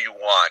all you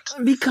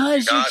want.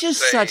 Because you're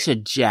just such a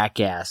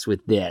jackass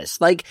with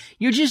this. Like,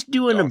 you're just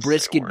doing a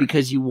brisket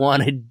because you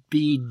want to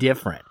be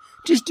different.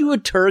 Just do a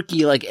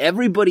turkey like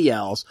everybody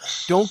else.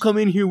 Don't come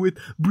in here with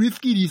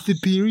brisket is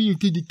superior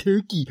to the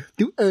turkey.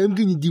 I'm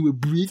gonna do a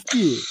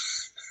brisket.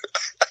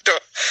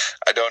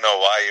 I don't know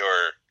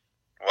why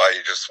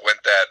you just went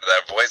that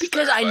voice.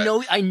 Because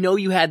there, I know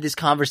you had this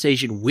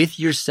conversation with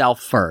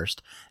yourself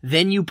first.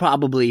 Then you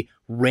probably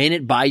ran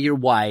it by your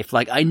wife.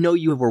 Like, I know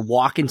you were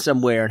walking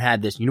somewhere and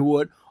had this, you know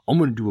what? I'm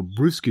going to do a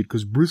brisket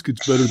because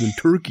brisket's better than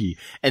turkey.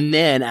 And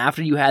then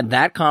after you had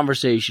that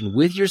conversation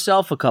with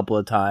yourself a couple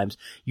of times,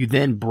 you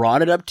then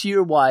brought it up to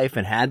your wife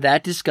and had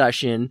that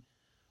discussion.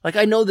 Like,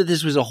 I know that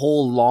this was a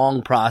whole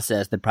long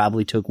process that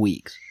probably took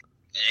weeks.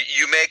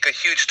 You make a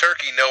huge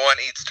turkey. No one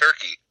eats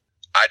turkey.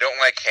 I don't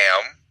like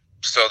ham.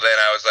 So then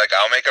I was like,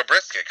 I'll make a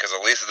brisket because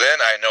at least then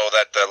I know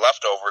that the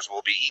leftovers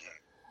will be eaten.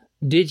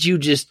 Did you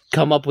just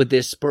come up with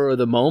this spur of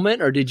the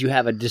moment, or did you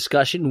have a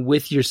discussion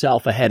with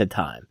yourself ahead of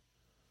time?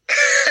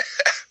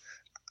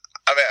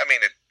 I mean,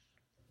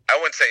 I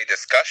wouldn't say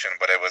discussion,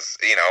 but it was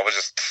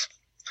just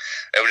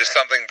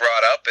something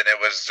brought up, and it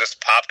was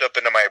just popped up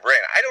into my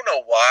brain. I don't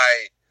know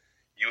why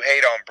you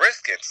hate on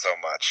brisket so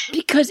much.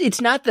 Because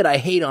it's not that I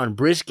hate on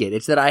brisket;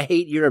 it's that I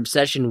hate your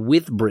obsession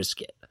with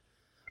brisket.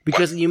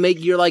 Because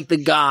you're like the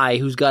guy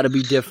who's got to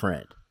be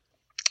different.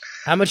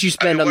 How much you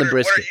spend on the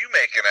brisket? What are you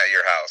making at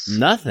your house?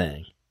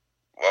 Nothing.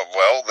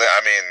 Well,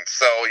 I mean,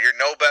 so you're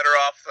no better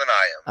off than I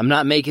am. I'm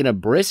not making a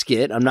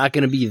brisket. I'm not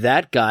going to be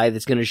that guy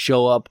that's going to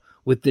show up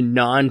with the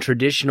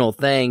non-traditional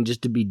thing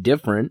just to be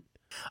different.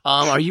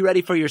 Are you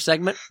ready for your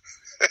segment?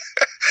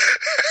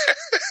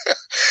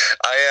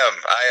 I am.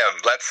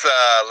 Let's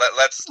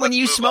when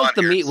you smoke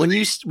the meat, when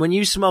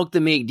you smoke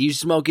the meat, do you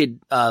smoke it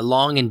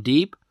long and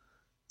deep?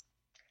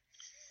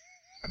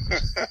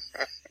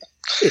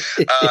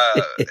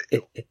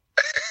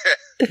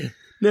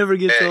 Never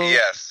gets old.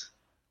 Yes.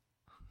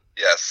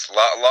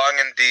 Long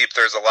and deep.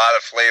 There's a lot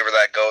of flavor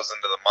that goes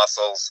into the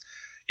muscles.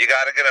 You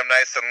got to get them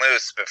nice and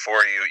loose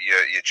before you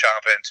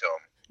chomp into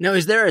them. Now,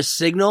 is there a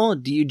signal?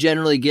 Do you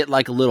generally get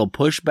like a little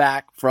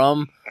pushback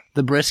from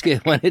the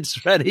brisket when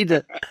it's ready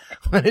to,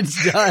 when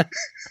it's done?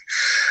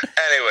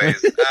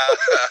 Anyways,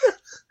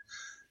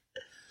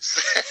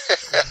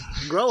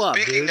 grow up,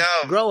 dude.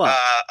 Grow up.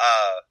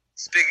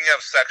 Speaking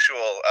of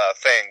sexual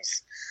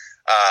things,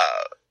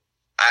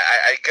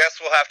 I guess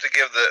we'll have to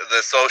give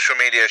the social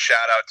media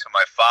shout out to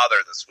my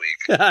father this week.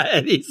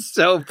 And he's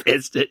so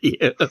pissed at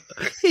you.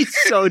 He's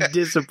so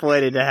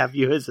disappointed to have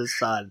you as a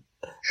son.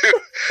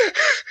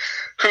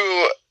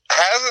 Who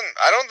hasn't?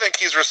 I don't think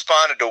he's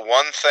responded to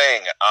one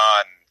thing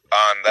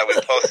on that we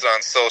posted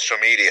on social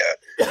media.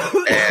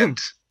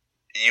 And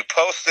you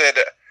posted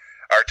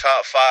our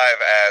top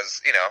 5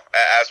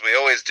 as we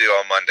always do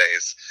on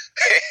Mondays,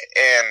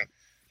 and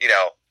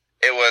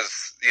it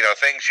was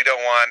things you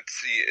don't want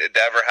to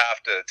ever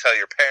have to tell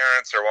your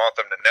parents or want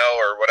them to know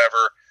or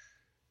whatever.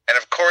 And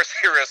of course,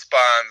 he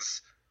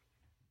responds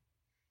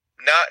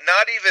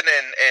not even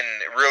in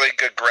really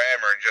good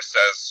grammar, and just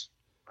says,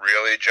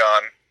 "Really,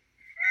 John?"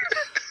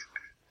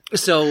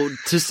 So,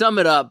 to sum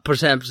it up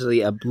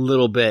potentially a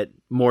little bit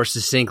more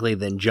succinctly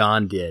than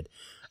John did,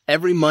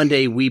 every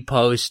Monday we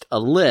post a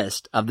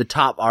list of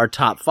our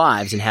top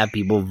 5s and have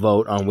people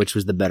vote on which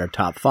was the better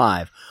top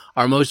 5.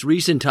 Our most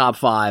recent top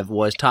 5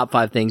 was top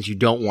 5 things you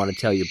don't want to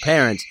tell your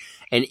parents.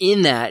 And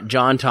in that,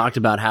 John talked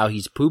about how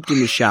he's pooped in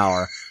the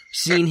shower,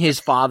 seen his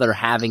father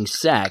having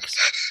sex,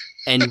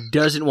 and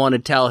doesn't want to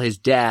tell his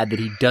dad that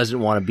he doesn't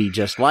want to be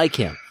just like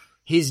him.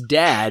 His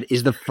dad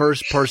is the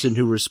first person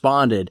who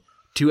responded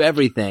to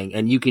everything,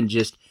 and you can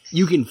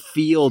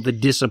feel the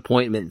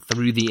disappointment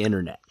through the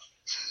internet.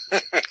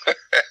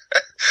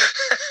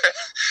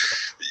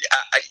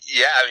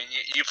 Yeah, I mean,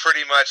 you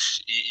pretty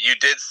much, you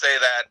did say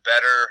that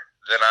better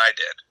than I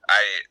did.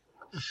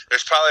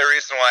 There's probably a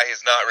reason why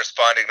he's not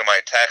responding to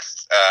my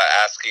text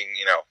asking,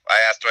 I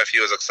asked him if he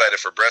was excited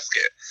for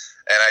brisket,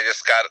 and I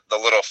just got the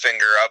little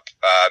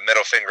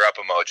middle finger up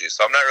emoji,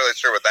 so I'm not really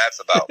sure what that's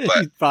about.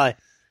 But probably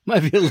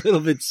might be a little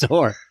bit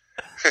sore.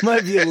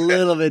 Might be a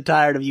little bit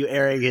tired of you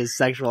airing his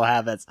sexual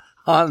habits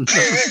on a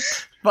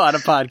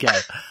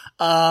podcast.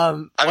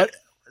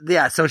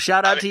 So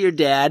shout out to your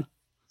dad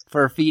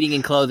for feeding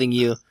and clothing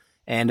you,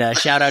 and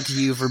shout out to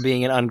you for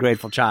being an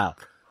ungrateful child.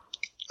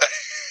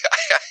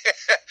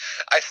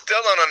 I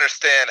still don't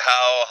understand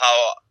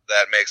how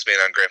that makes me an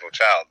ungrateful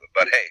child,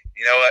 but hey,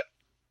 you know what?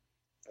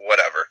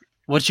 Whatever.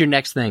 What's your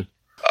next thing?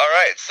 All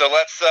right, so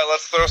let's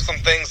throw some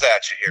things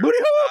at you here. When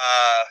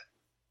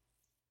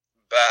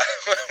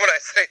I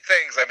say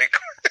things, I mean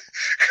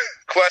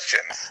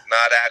questions,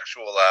 not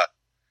actual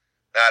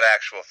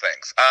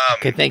things.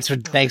 Okay, thanks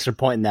for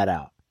pointing that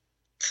out.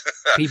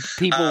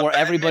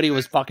 Everybody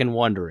was fucking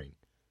wondering.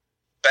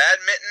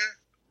 Badminton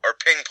or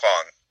ping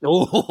pong?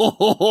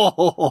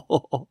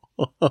 Oh,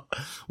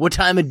 what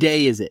time of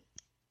day is it?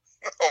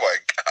 Oh my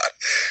god!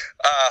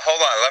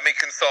 Hold on, let me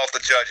consult the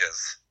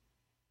judges.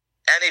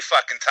 Any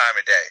fucking time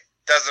of day.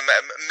 Doesn't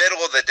matter.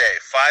 Middle of the day,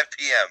 5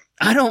 p.m.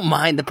 I don't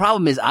mind. The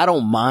problem is I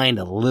don't mind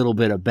a little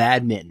bit of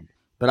badminton,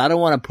 but I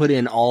don't want to put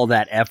in all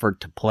that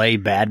effort to play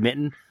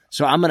badminton,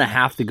 so I'm going to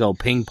have to go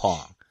ping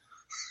pong.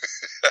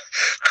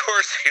 Of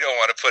course you you don't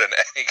want to put in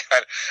any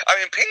kind of, I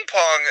mean, ping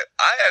pong,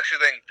 I actually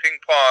think ping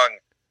pong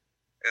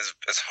is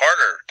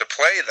harder to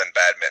play than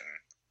badminton.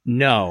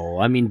 No,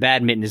 I mean,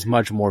 badminton is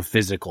much more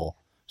physical.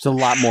 It's a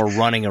lot more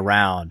running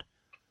around.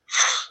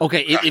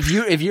 Okay,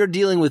 if you're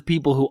dealing with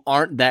people who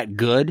aren't that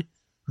good,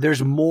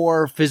 there's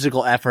more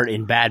physical effort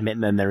in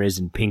badminton than there is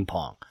in ping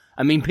pong.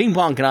 I mean, ping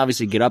pong can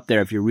obviously get up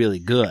there if you're really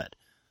good,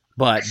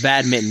 but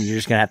badminton, you're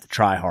just going to have to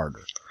try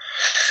harder.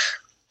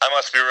 I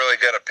must be really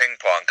good at ping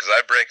pong because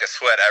I break a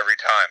sweat every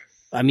time.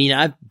 I mean,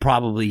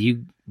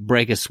 you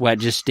break a sweat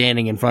just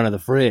standing in front of the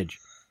fridge.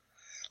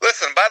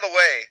 Listen, by the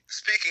way,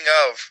 speaking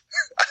of,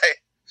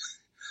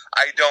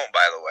 I don't,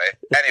 by the way.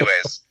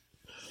 Anyways,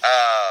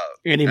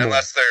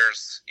 unless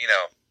there's,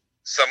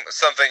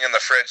 something in the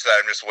fridge that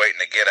I'm just waiting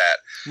to get at.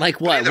 Like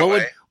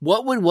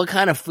what? What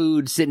kind of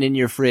food sitting in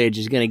your fridge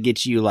is going to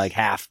get you like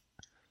half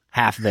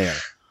there?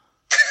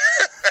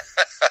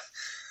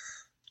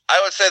 I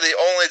would say the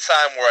only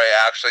time where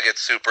I actually get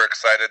super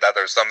excited that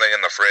there's something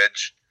in the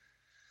fridge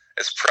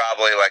is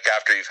probably like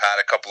after you've had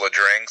a couple of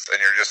drinks and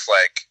you're just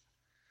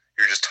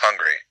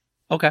hungry.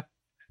 Okay.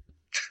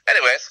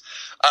 Anyways,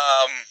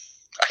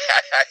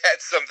 I had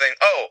something.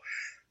 Oh,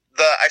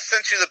 I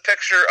sent you the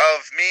picture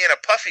of me in a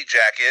puffy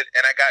jacket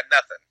and I got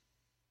nothing.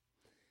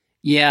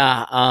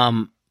 Yeah,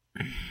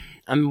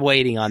 I'm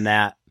waiting on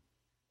that.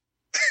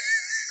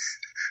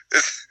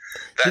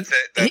 That's it.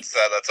 That's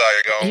all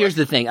you're going Here's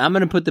with. the thing. I'm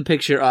going to put the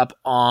picture up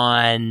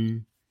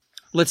on...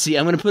 Let's see.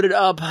 I'm going to put it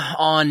up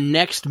on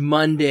next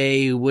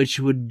Monday, which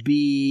would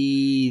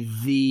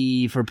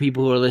be for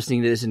people who are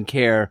listening to this and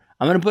care,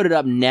 I'm going to put it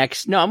up I'm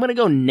going to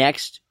go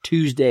next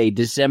Tuesday,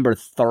 December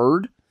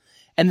 3rd.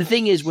 And the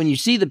thing is, when you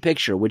see the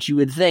picture, which you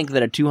would think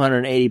that a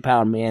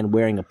 280-pound man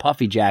wearing a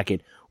puffy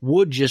jacket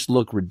would just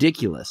look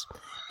ridiculous.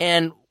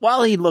 And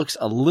while he looks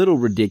a little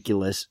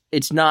ridiculous,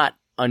 it's not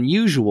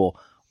unusual.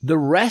 The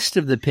rest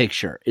of the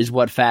picture is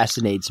what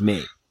fascinates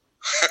me.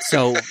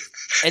 So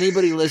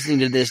anybody listening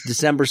to this,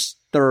 December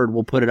 3rd,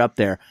 we'll put it up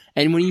there.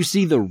 And when you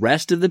see the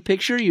rest of the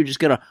picture, you're just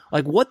going to,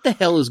 like, what the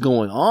hell is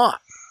going on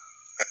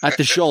at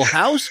the Scholl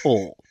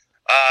household?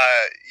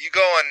 You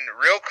going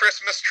real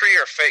Christmas tree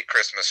or fake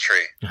Christmas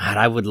tree? God,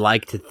 I would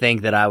like to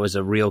think that I was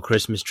a real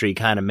Christmas tree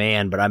kind of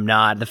man, but I'm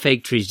not. The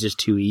fake tree's just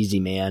too easy,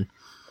 man.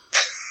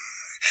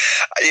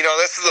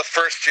 This is the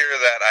first year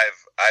that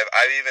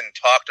I've even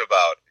talked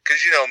about,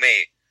 because you know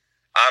me,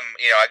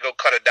 I go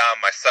cut it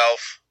down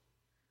myself,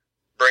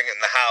 bring it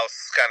in the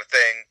house kind of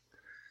thing,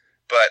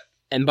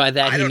 and by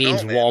that he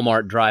means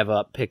Walmart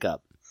drive-up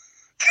pickup.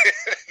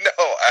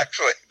 No,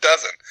 actually, it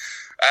doesn't.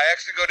 I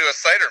actually go to a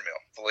cider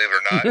mill, believe it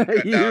or not.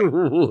 You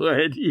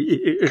would.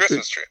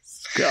 Christmas tree.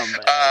 Scumbag.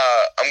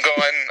 I'm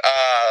going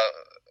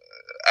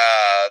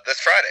this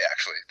Friday,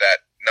 actually,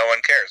 that no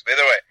one cares. But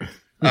either way.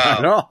 Not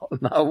at all.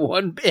 Not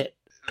one bit.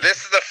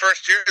 This is the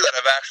first year that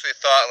I've actually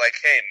thought, like,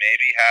 hey,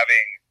 maybe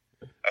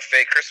having a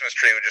fake Christmas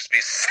tree would just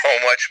be so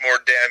much more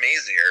damn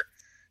easier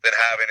than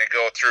having to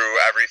go through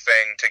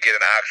everything to get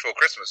an actual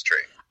Christmas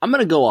tree. I'm going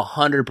to go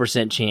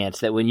 100% chance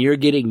that when you're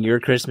getting your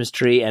Christmas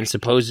tree and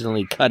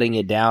supposedly cutting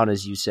it down,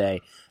 as you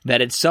say, that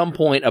at some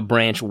point a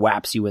branch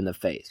whaps you in the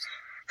face.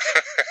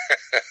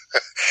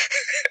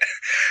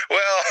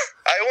 Well,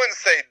 I wouldn't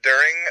say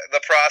during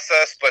the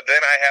process, but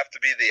then I have to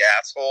be the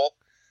asshole,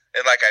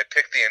 and like I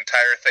pick the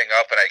entire thing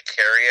up and I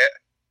carry it.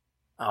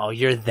 Oh,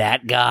 you're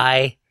that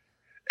guy?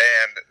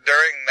 And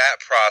during that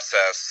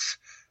process,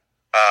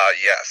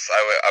 yes,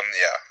 I would.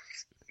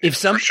 Yeah.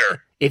 For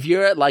sure. If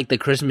you're at like the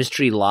Christmas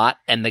tree lot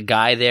and the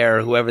guy there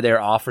or whoever there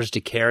offers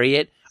to carry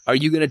it, are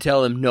you going to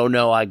tell him,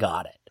 no, I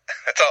got it?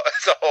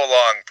 It's a whole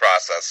long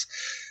process.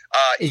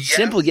 It's yes.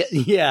 simple.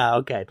 Yeah,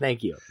 okay,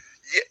 thank you.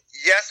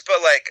 Yes,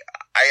 but like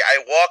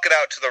I walk it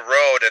out to the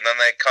road, and then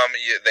they come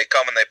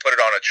and they put it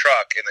on a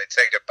truck and they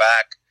take it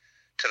back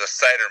to the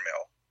cider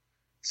mill.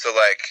 So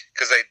like,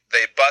 because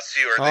they bus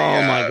you or they,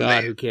 my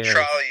God, who cares?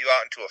 Trolley you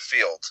out into a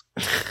field,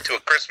 to a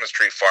Christmas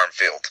tree farm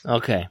field.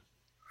 Okay.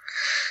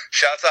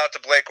 Shouts out to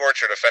Blake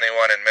Orchard if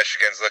anyone in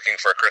Michigan's looking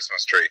for a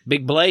Christmas tree.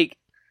 Big Blake.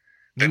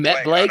 You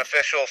met Blake?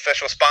 Unofficial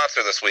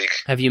sponsor this week.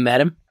 Have you met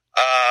him?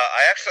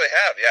 I actually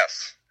have,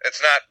 yes.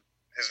 It's not,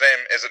 his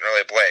name isn't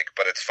really Blake,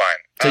 but it's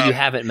fine. So you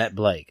haven't met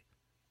Blake?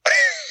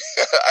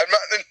 I'm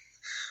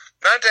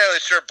not entirely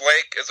sure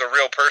Blake is a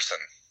real person.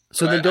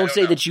 So then don't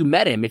say that you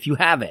met him if you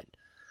haven't.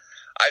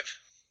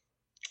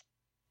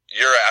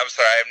 I'm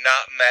sorry, I have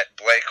not met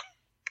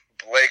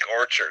Blake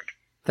Orchard.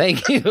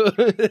 Thank you.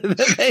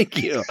 Thank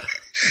you.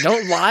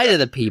 Don't lie to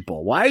the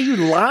people. Why are you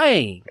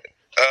lying?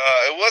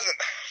 It wasn't.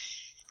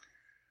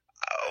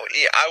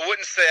 I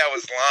wouldn't say I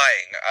was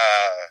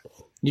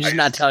lying. You're just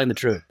not telling the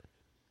truth.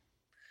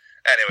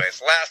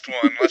 Anyways, last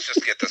one. Let's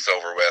just get this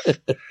over with.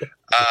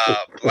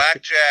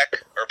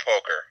 Blackjack or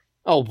poker?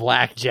 Oh,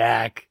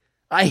 blackjack.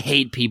 I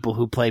hate people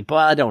who play, well,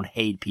 I don't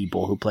hate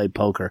people who play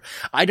poker.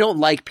 I don't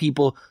like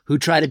people who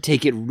try to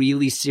take it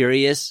really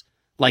serious,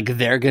 like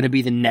they're going to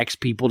be the next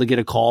people to get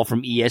a call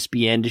from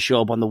ESPN to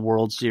show up on the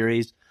World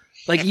Series.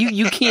 Like,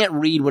 you can't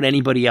read what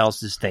anybody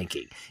else is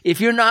thinking. If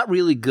you're not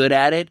really good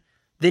at it,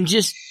 then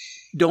just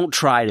don't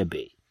try to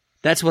be.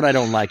 That's what I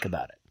don't like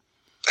about it.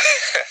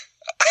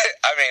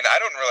 I mean, I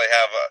don't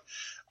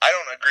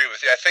agree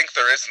with you. I think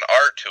there is an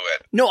art to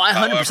it. No, I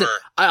 100%. However,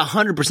 I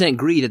 100%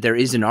 agree that there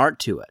is an art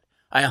to it.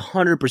 I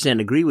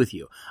 100% agree with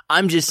you.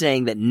 I'm just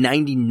saying that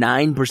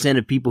 99%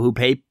 of people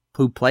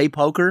who play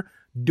poker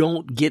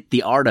don't get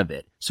the art of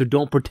it. So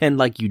don't pretend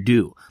like you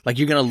do. Like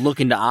you're going to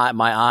look into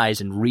my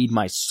eyes and read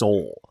my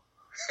soul.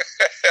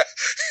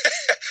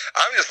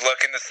 I'm just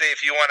looking to see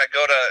if you want to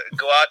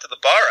go out to the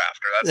bar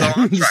after. That's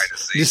all I'm trying to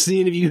see. Just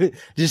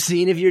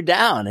seeing if you're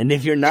down, and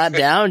if you're not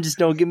down, just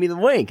don't give me the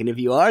wink, and if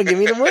you are, give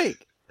me the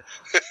wink.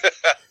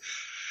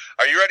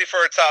 Are you ready for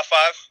a top 5?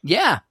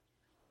 Yeah.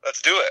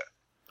 Let's do it.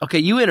 Okay,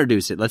 you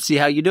introduce it. Let's see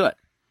how you do it.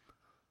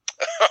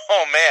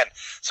 Oh man!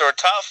 So our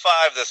top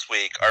 5 this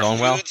week are Going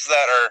foods well.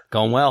 that are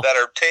Going well. That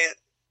are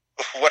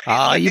What?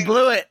 Are you you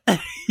blew it.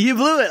 You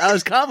blew it. I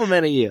was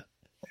complimenting you.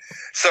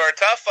 So our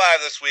top 5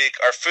 this week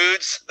are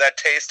foods that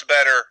taste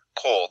better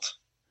cold.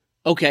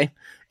 Okay.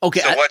 Okay.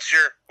 So what's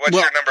your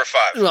number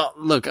 5? Well,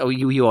 look,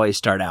 you always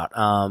start out.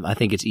 I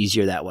think it's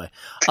easier that way.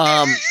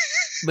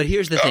 But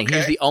here's the thing. Okay.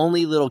 Here's the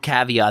only little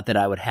caveat that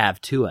I would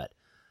have to it.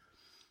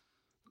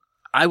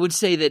 I would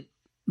say that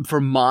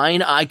for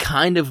mine, I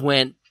kind of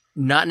went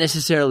not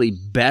necessarily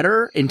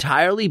better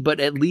entirely, but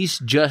at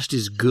least just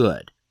as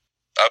good.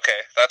 Okay,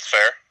 that's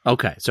fair.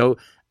 Okay, so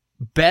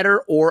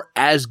better or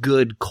as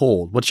good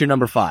cold. What's your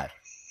number 5?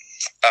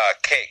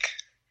 Cake.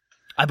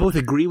 I both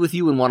agree with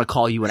you and want to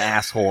call you an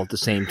asshole at the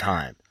same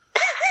time.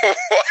 What?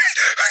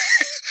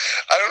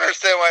 I don't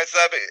understand why it's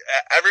that.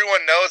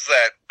 Everyone knows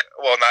that.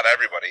 Well, not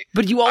everybody.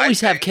 But you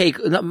always have cake.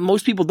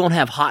 Most people don't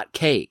have hot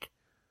cake,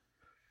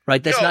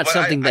 right? That's not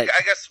something that.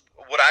 I guess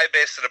what I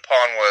based it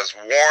upon was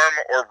warm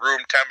or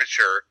room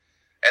temperature,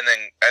 and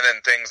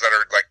then things that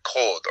are like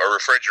cold or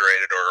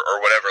refrigerated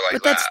or whatever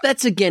like that. But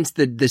that's against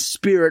the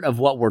spirit of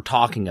what we're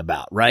talking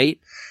about, right?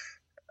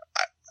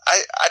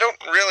 I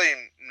don't really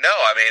know.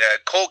 I mean, a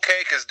cold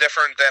cake is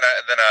different than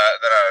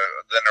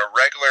a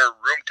regular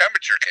room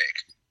temperature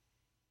cake.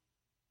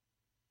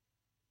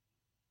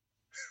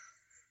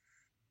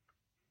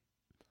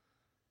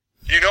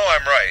 You know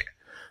I'm right.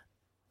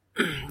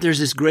 There's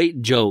this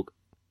great joke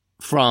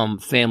from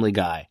Family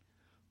Guy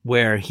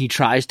where he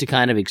tries to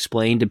kind of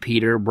explain to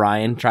Peter,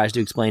 Brian tries to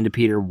explain to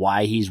Peter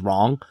why he's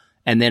wrong,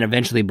 and then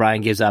eventually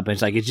Brian gives up and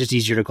it's like, it's just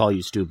easier to call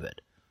you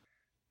stupid.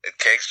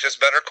 Cake's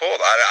just better cold.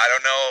 I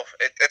don't know.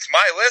 It's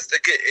my list.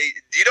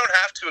 You don't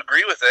have to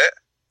agree with it.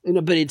 You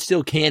know, but it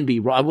still can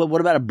be wrong.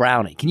 What about a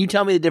brownie? Can you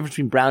tell me the difference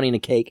between brownie and a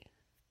cake?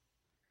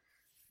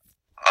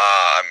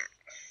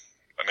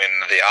 I mean,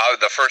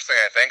 the first thing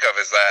I think of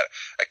is that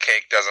a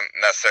cake doesn't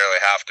necessarily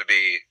have to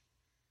be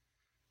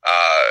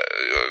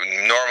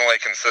normally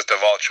consist of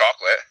all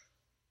chocolate.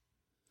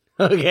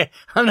 Okay,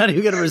 I'm not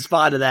even going to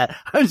respond to that.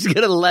 I'm just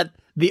going to let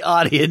the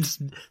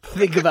audience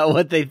think about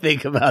what they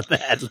think about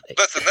that.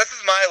 Listen, this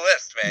is my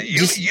list, man.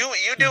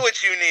 You do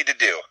what you need to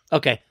do.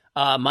 Okay,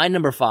 my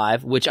number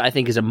 5, which I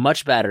think is a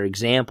much better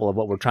example of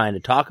what we're trying to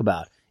talk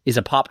about, is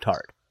a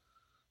Pop-Tart.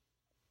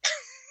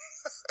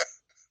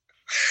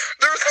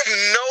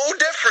 There's no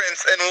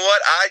difference in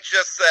what I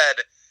just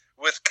said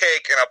with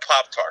cake and a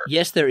Pop-Tart.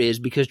 Yes, there is,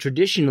 because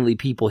traditionally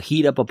people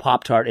heat up a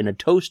Pop-Tart in a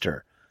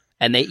toaster,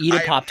 and they eat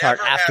a Pop-Tart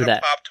after that. I've never had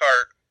a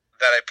Pop-Tart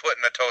that I put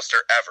in a toaster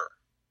ever.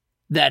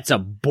 That's a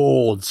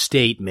bold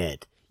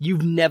statement.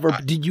 You've never,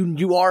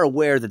 you are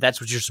aware that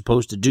that's what you're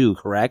supposed to do,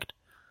 correct?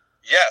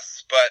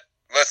 Yes, but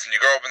listen, you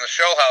grow up in the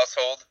Shell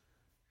household.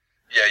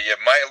 Yeah, you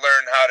might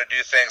learn how to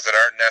do things that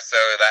aren't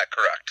necessarily that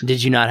correct.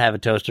 Did you not have a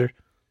toaster?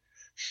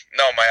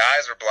 No, my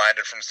eyes were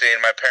blinded from seeing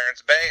my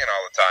parents banging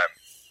all the time.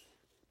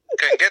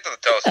 Couldn't get to the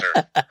toaster.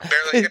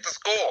 Barely get to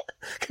school.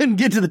 Couldn't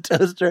get to the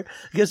toaster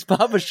because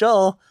Papa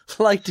Shull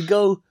liked to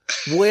go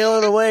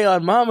wailing away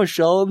on Mama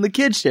Shull in the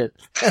kitchen.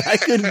 I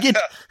couldn't get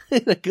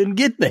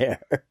there.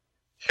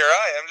 Here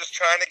I am just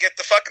trying to get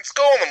to fucking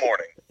school in the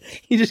morning.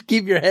 You just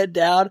keep your head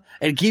down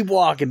and keep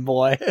walking,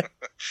 boy.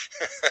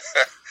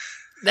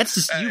 That's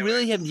just, you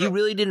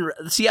really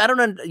didn't see, I don't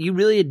know, you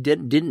really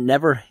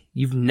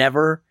you've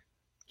never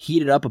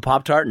heated up a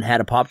Pop-Tart and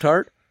had a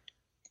Pop-Tart?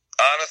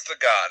 Honest to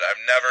God, I've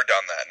never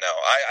done that. No,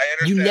 I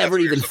understand. You never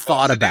even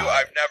thought about it.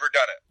 I've never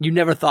done it. You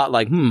never thought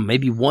like,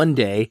 maybe one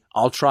day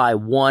I'll try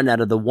one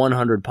out of the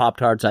 100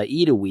 Pop-Tarts I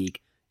eat a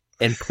week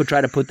and try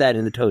to put that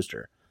in the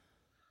toaster.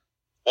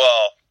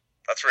 Well,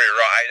 that's where you're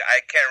wrong. I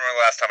can't remember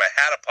the last time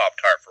I had a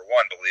Pop-Tart, for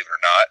one, believe it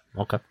or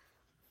not. Okay.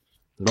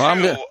 Well,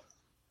 Two,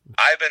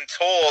 I've been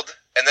told,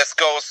 and this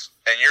goes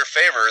in your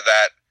favor,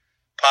 that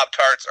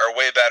Pop-Tarts are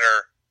way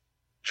better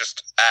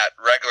just at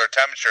regular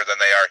temperature than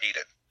they are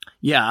heated.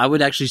 Yeah, I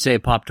would actually say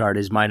Pop-Tart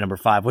is my number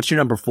 5. What's your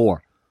number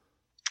 4?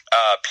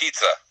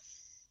 Pizza.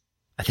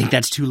 I think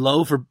that's too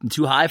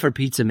high for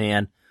pizza,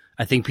 man.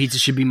 I think pizza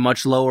should be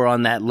much lower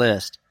on that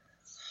list.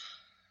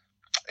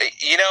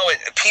 You know,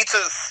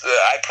 pizza's,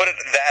 I put it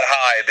that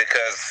high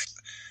because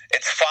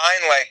it's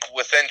fine, like,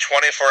 within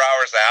 24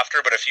 hours after,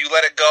 but if you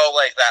let it go,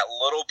 like, that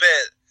little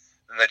bit,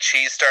 then the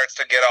cheese starts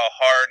to get all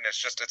hard, and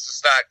it's just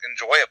not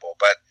enjoyable.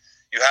 But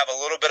you have a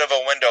little bit of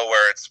a window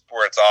where it's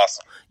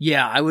awesome.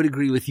 Yeah, I would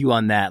agree with you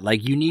on that.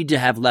 Like, you need to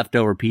have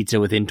leftover pizza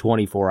within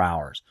 24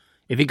 hours.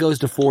 If it goes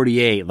to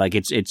 48, like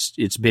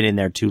it's been in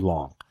there too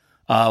long.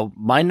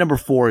 My number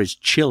 4 is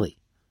chili.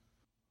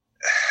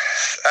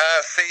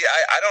 See,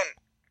 I don't.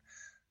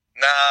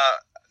 Nah,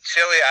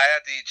 chili. I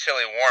have to eat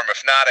chili warm.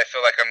 If not, I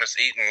feel like I'm just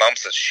eating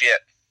lumps of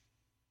shit.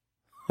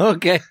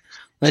 Okay,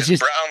 let's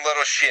just brown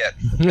little shit.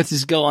 Let's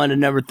just go on to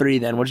number 3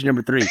 then. What's your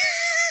number 3? So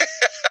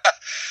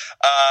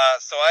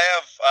I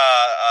have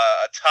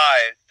a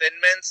Thai Thin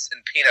Mints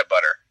and peanut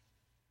butter.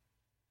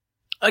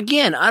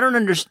 Again, I don't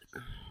understand.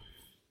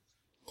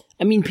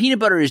 I mean, peanut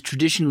butter is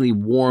traditionally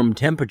warm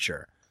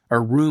temperature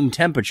or room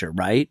temperature,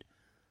 right?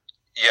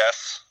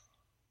 Yes.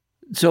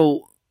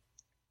 So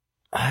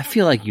I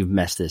feel like you've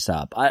messed this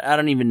up. I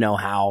don't even know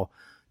how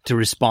to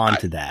respond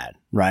to that,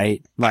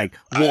 right? Like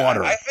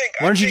water. I think,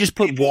 why don't you just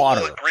put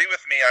water? Will agree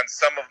with me on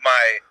some of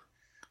my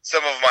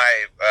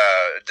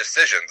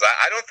decisions.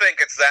 I don't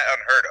think it's that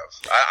unheard of.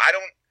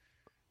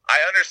 I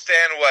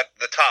understand what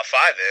the top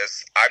 5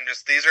 is.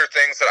 These are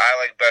things that I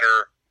like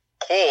better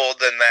cold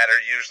than that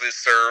are usually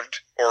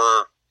served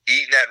or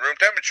eaten at room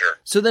temperature.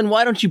 So then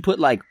why don't you put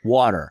like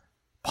water,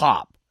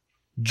 pop,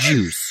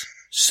 juice,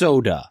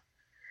 soda,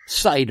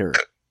 cider,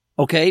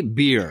 okay,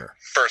 beer.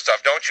 First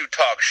off, don't you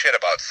talk shit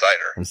about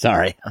cider. I'm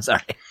sorry.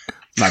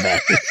 My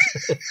bad.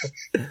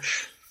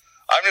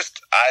 I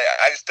just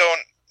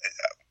don't.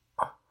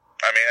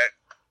 I mean,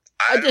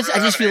 I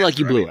just feel like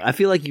you blew it. I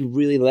feel like you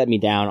really let me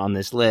down on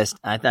this list.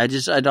 I'm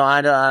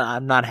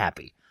not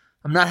happy.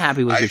 I'm not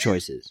happy with your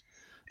choices.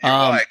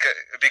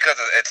 Because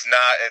it's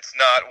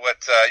not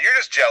what you're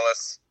just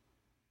jealous.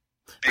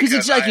 Because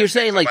it's like you're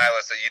saying, like, my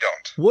list that you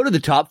don't. What are the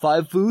top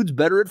 5 foods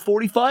better at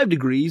 45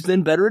 degrees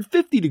than better at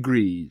 50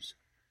 degrees?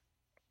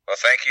 Well,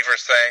 thank you for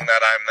saying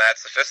that I'm that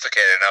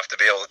sophisticated enough to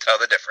be able to tell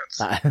the difference.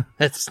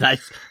 That's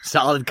nice.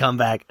 Solid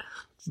comeback.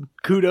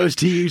 Kudos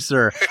to you,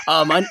 sir.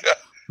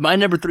 My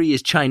number 3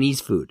 is Chinese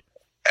food.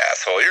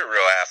 Asshole. You're a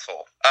real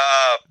asshole.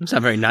 That's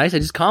not very nice. I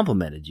just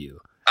complimented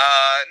you.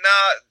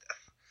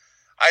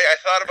 I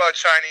thought about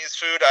Chinese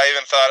food. I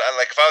even thought,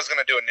 like, if I was going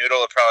to do a noodle,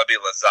 it'd probably be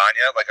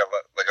lasagna, like a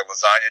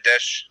lasagna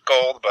dish,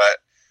 cold. But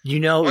you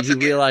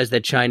realize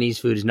that Chinese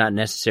food is not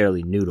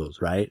necessarily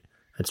noodles, right?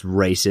 That's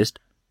racist.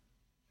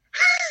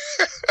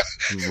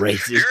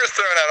 Racist. You're just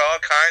throwing out all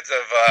kinds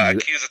of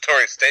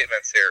accusatory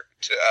statements here.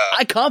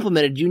 I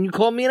complimented you, and you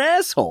called me an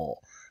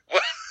asshole.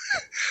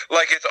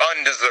 Like it's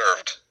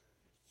undeserved.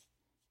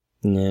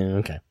 Yeah.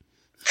 Okay.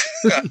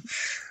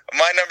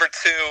 My number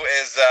 2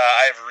 is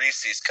I have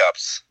Reese's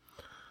Cups.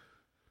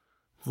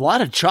 A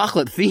lot of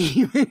chocolate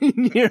theme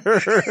in your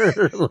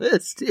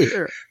list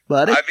here,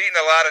 buddy. I've eaten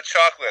a lot of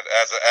chocolate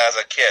as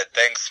a kid.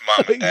 Thanks,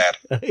 Mom and Dad.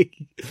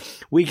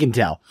 We can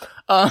tell.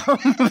 God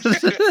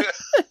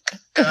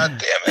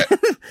damn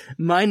it.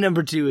 My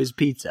number 2 is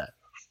pizza.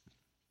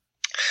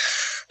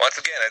 Once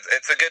again,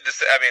 it's a good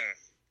decision. I mean,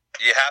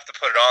 you have to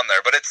put it on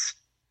there, but it's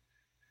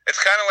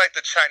kind of like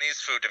the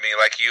Chinese food to me.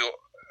 Like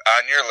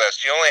on your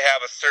list, you only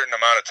have a certain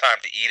amount of time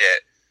to eat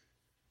it,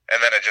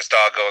 and then it just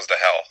all goes to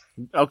hell.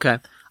 Okay.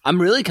 I'm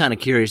really kind of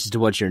curious as to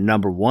what your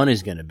number 1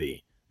 is going to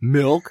be.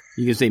 Milk?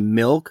 You can say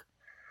milk?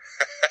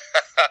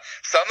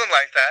 Something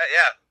like that,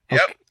 yeah.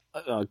 Okay.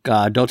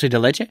 Yep. Dulce de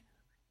leche?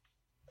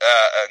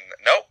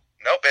 Nope.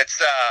 It's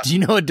do you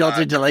know what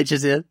dulce de leche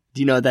is? Do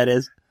you know what that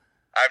is?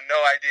 I have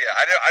no idea.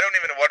 I don't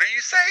even know. What are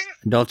you saying?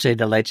 Dulce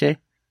de leche?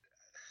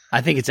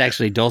 I think it's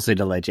actually dulce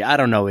de leche. I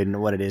don't know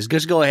what it is.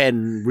 Just go ahead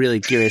and really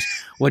curious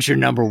what your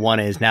number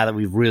 1 is now that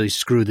we've really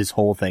screwed this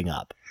whole thing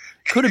up.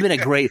 Would have been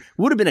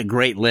a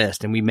great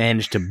list, and we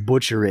managed to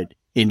butcher it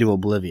into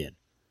oblivion.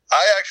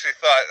 I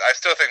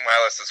still think my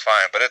list is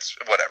fine, but it's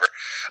whatever.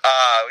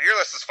 Your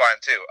list is fine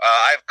too.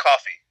 I have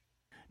coffee.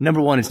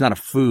 Number 1, it's not a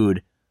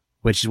food,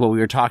 which is what we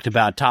were talking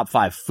about. Top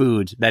 5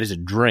 foods. That is a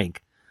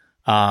drink.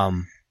 But I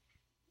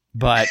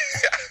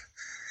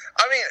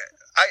mean,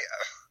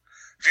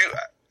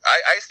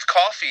 iced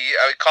coffee.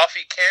 I mean,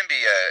 coffee can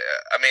be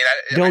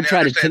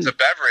it's a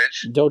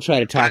beverage. Don't try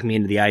to talk me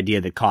into the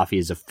idea that coffee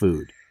is a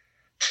food.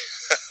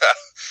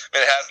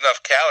 It has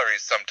enough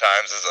calories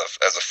sometimes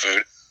as a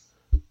food.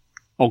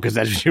 Oh, because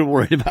that's what you're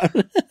worried about?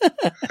 No,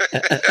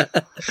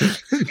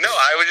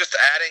 I was just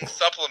adding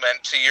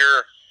supplement to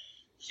your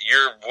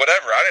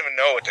whatever. I don't even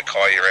know what to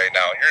call you right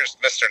now. You're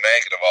just Mr.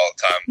 Negative all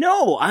the time.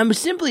 No, I'm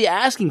simply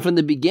asking. From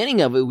the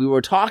beginning of it, we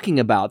were talking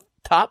about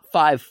top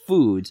 5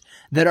 foods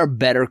that are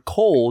better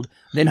cold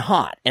than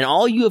hot. And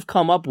all you have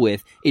come up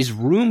with is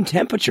room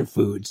temperature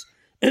foods.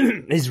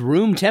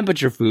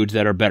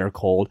 That are better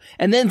cold.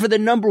 And then for the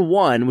number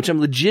 1, which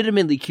I'm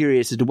legitimately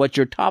curious as to what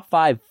your top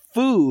 5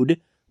 food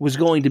was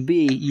going to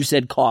be, you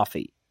said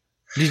coffee.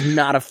 It is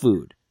not a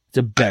food. It's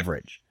a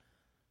beverage.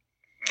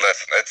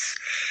 Listen,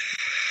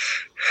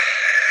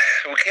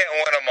 we can't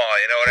win them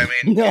all, you know what I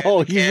mean?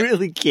 No, you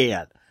really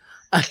can't.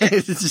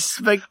 It's a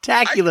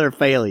spectacular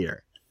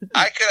failure.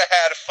 I could have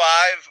had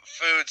 5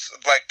 foods,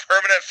 like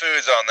permanent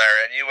foods on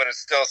there, and you would have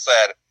still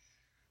said,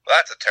 well,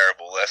 that's a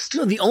terrible list.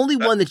 No, the only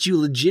one that you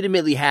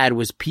legitimately had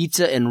was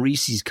pizza and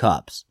Reese's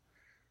Cups.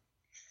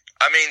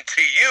 I mean,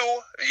 to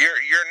you,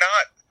 you're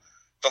not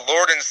the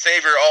Lord and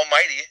Savior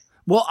Almighty.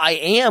 Well, I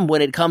am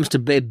when it comes to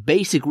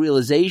basic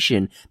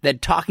realization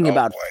that talking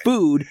about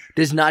food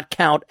does not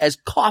count as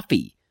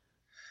coffee.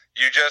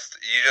 You just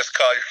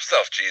call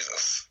yourself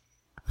Jesus.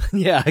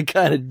 Yeah, I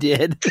kind of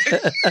did.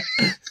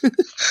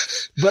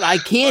 But I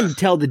can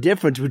tell the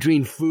difference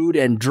between food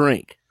and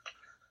drink.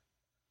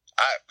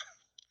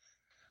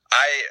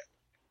 I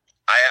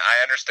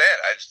understand.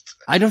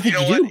 I don't think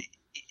you do.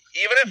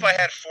 Even if I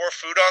had 4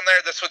 food on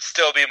there, this would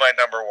still be my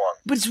number 1.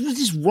 But it's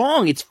just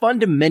wrong. It's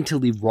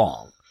fundamentally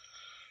wrong.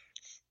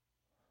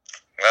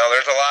 Well,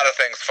 there's a lot of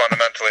things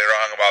fundamentally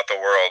wrong about the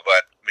world,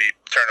 but we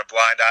turn a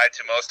blind eye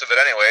to most of it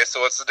anyway, so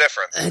what's the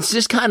difference? It's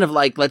just kind of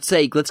like, let's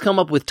come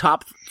up with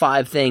top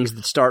 5 things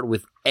that start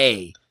with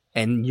A,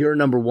 and your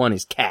number 1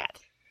 is cat.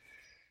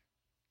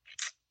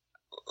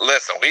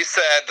 Listen, we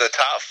said the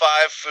top 5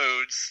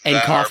 foods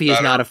and coffee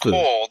is not a food.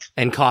 Cold.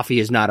 And coffee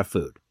is not a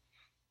food.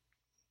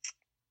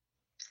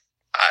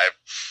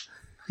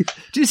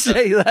 Just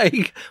say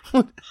like...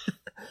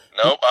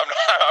 Nope, I'm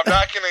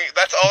not gonna.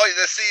 That's all.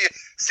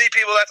 See,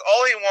 people. That's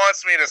all he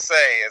wants me to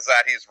say is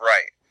that he's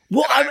right.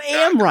 Well, I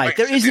am right.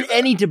 There isn't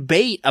any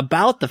debate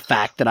about the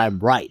fact that I'm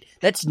right.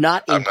 That's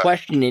not in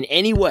question in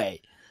any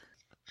way.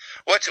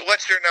 What's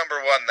your number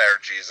 1 there,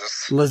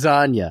 Jesus?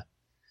 Lasagna.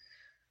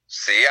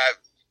 See,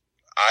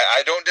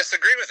 I don't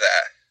disagree with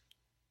that.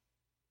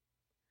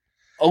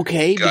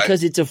 Okay,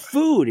 because it's a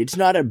food. It's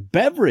not a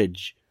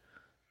beverage.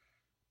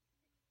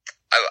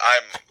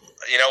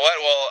 You know what?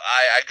 Well,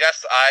 I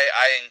guess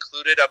I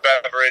included a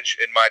beverage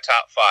in my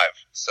top 5.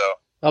 So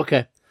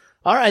okay,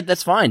 all right,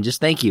 that's fine. Just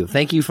thank you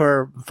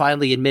for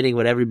finally admitting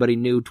what everybody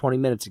knew 20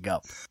 minutes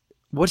ago.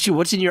 What's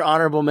in your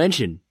honorable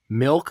mention?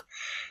 Milk.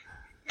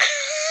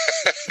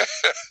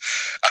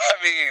 I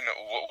mean,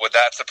 would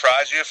that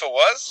surprise you if it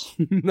was?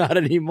 Not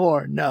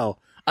anymore. No.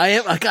 I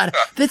am. I got.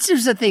 That's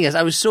just the thing is,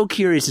 I was so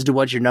curious as to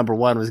what your number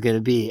 1 was going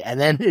to be, and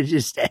then it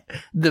just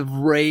the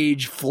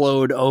rage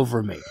flowed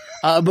over me.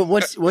 But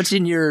what's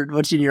in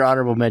your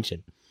honorable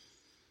mention?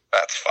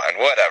 That's fine.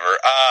 Whatever.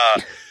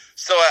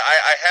 So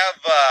I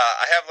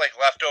have like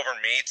leftover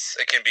meats.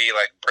 It can be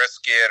like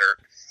brisket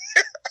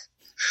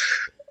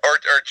or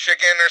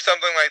chicken or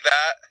something like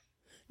that.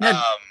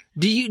 Now,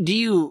 do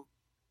you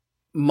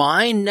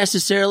mind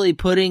necessarily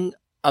putting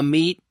a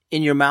meat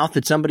in your mouth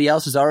that somebody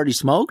else has already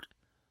smoked?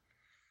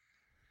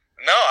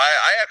 No,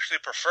 I actually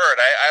prefer it.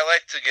 I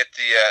like to get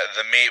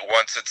the meat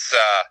once it's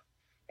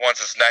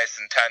nice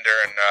and tender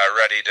and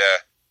ready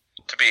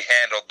to be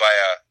handled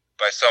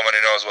by someone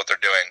who knows what they're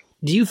doing.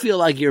 Do you feel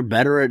like you're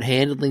better at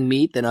handling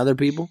meat than other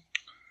people?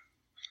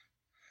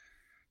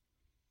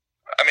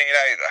 I mean,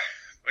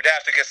 we'd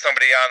have to get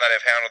somebody on that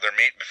have handled their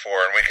meat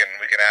before, and we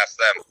can ask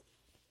them.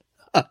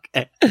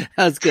 Okay,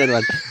 that's a good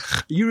one.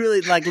 You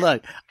really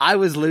look, I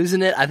was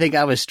losing it. I think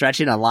I was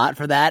stretching a lot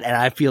for that, and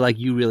I feel like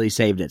you really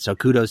saved it. So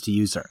kudos to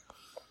you, sir.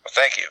 Well,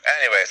 thank you.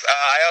 Anyways,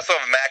 I also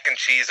have mac and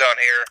cheese on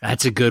here.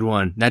 That's a good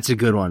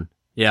one.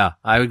 Yeah,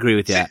 I agree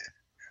with that.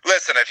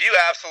 Listen, if you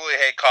absolutely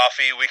hate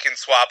coffee, we can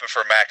swap it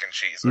for mac and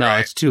cheese. No, right?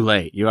 It's too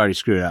late. You already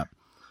screwed up.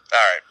 All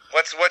right.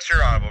 What's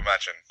your honorable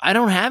mention? I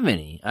don't have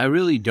any. I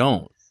really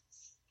don't.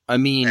 I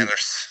mean... Man,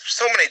 there's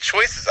so many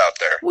choices out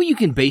there. Well, you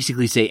can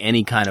basically say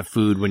any kind of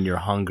food when you're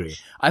hungry.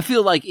 I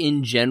feel like,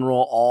 in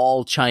general,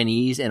 all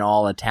Chinese and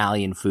all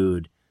Italian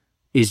food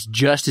is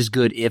just as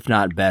good, if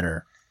not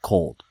better,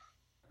 cold.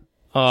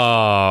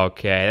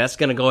 Okay, that's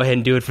going to go ahead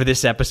and do it for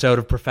this episode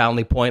of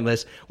Profoundly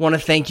Pointless. Want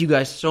to thank you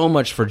guys so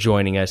much for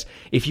joining us.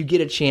 If you get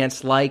a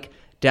chance, like,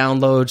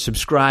 download,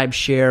 subscribe,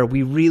 share.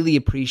 We really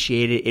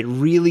appreciate it. It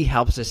really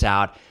helps us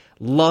out.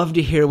 Love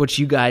to hear what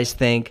you guys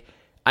think.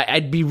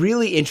 I'd be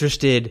really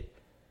interested.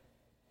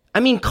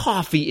 I mean,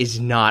 coffee is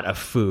not a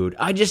food.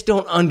 I just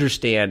don't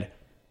understand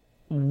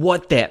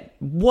what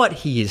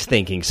he is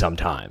thinking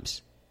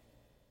sometimes.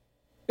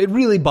 It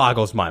really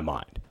boggles my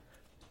mind.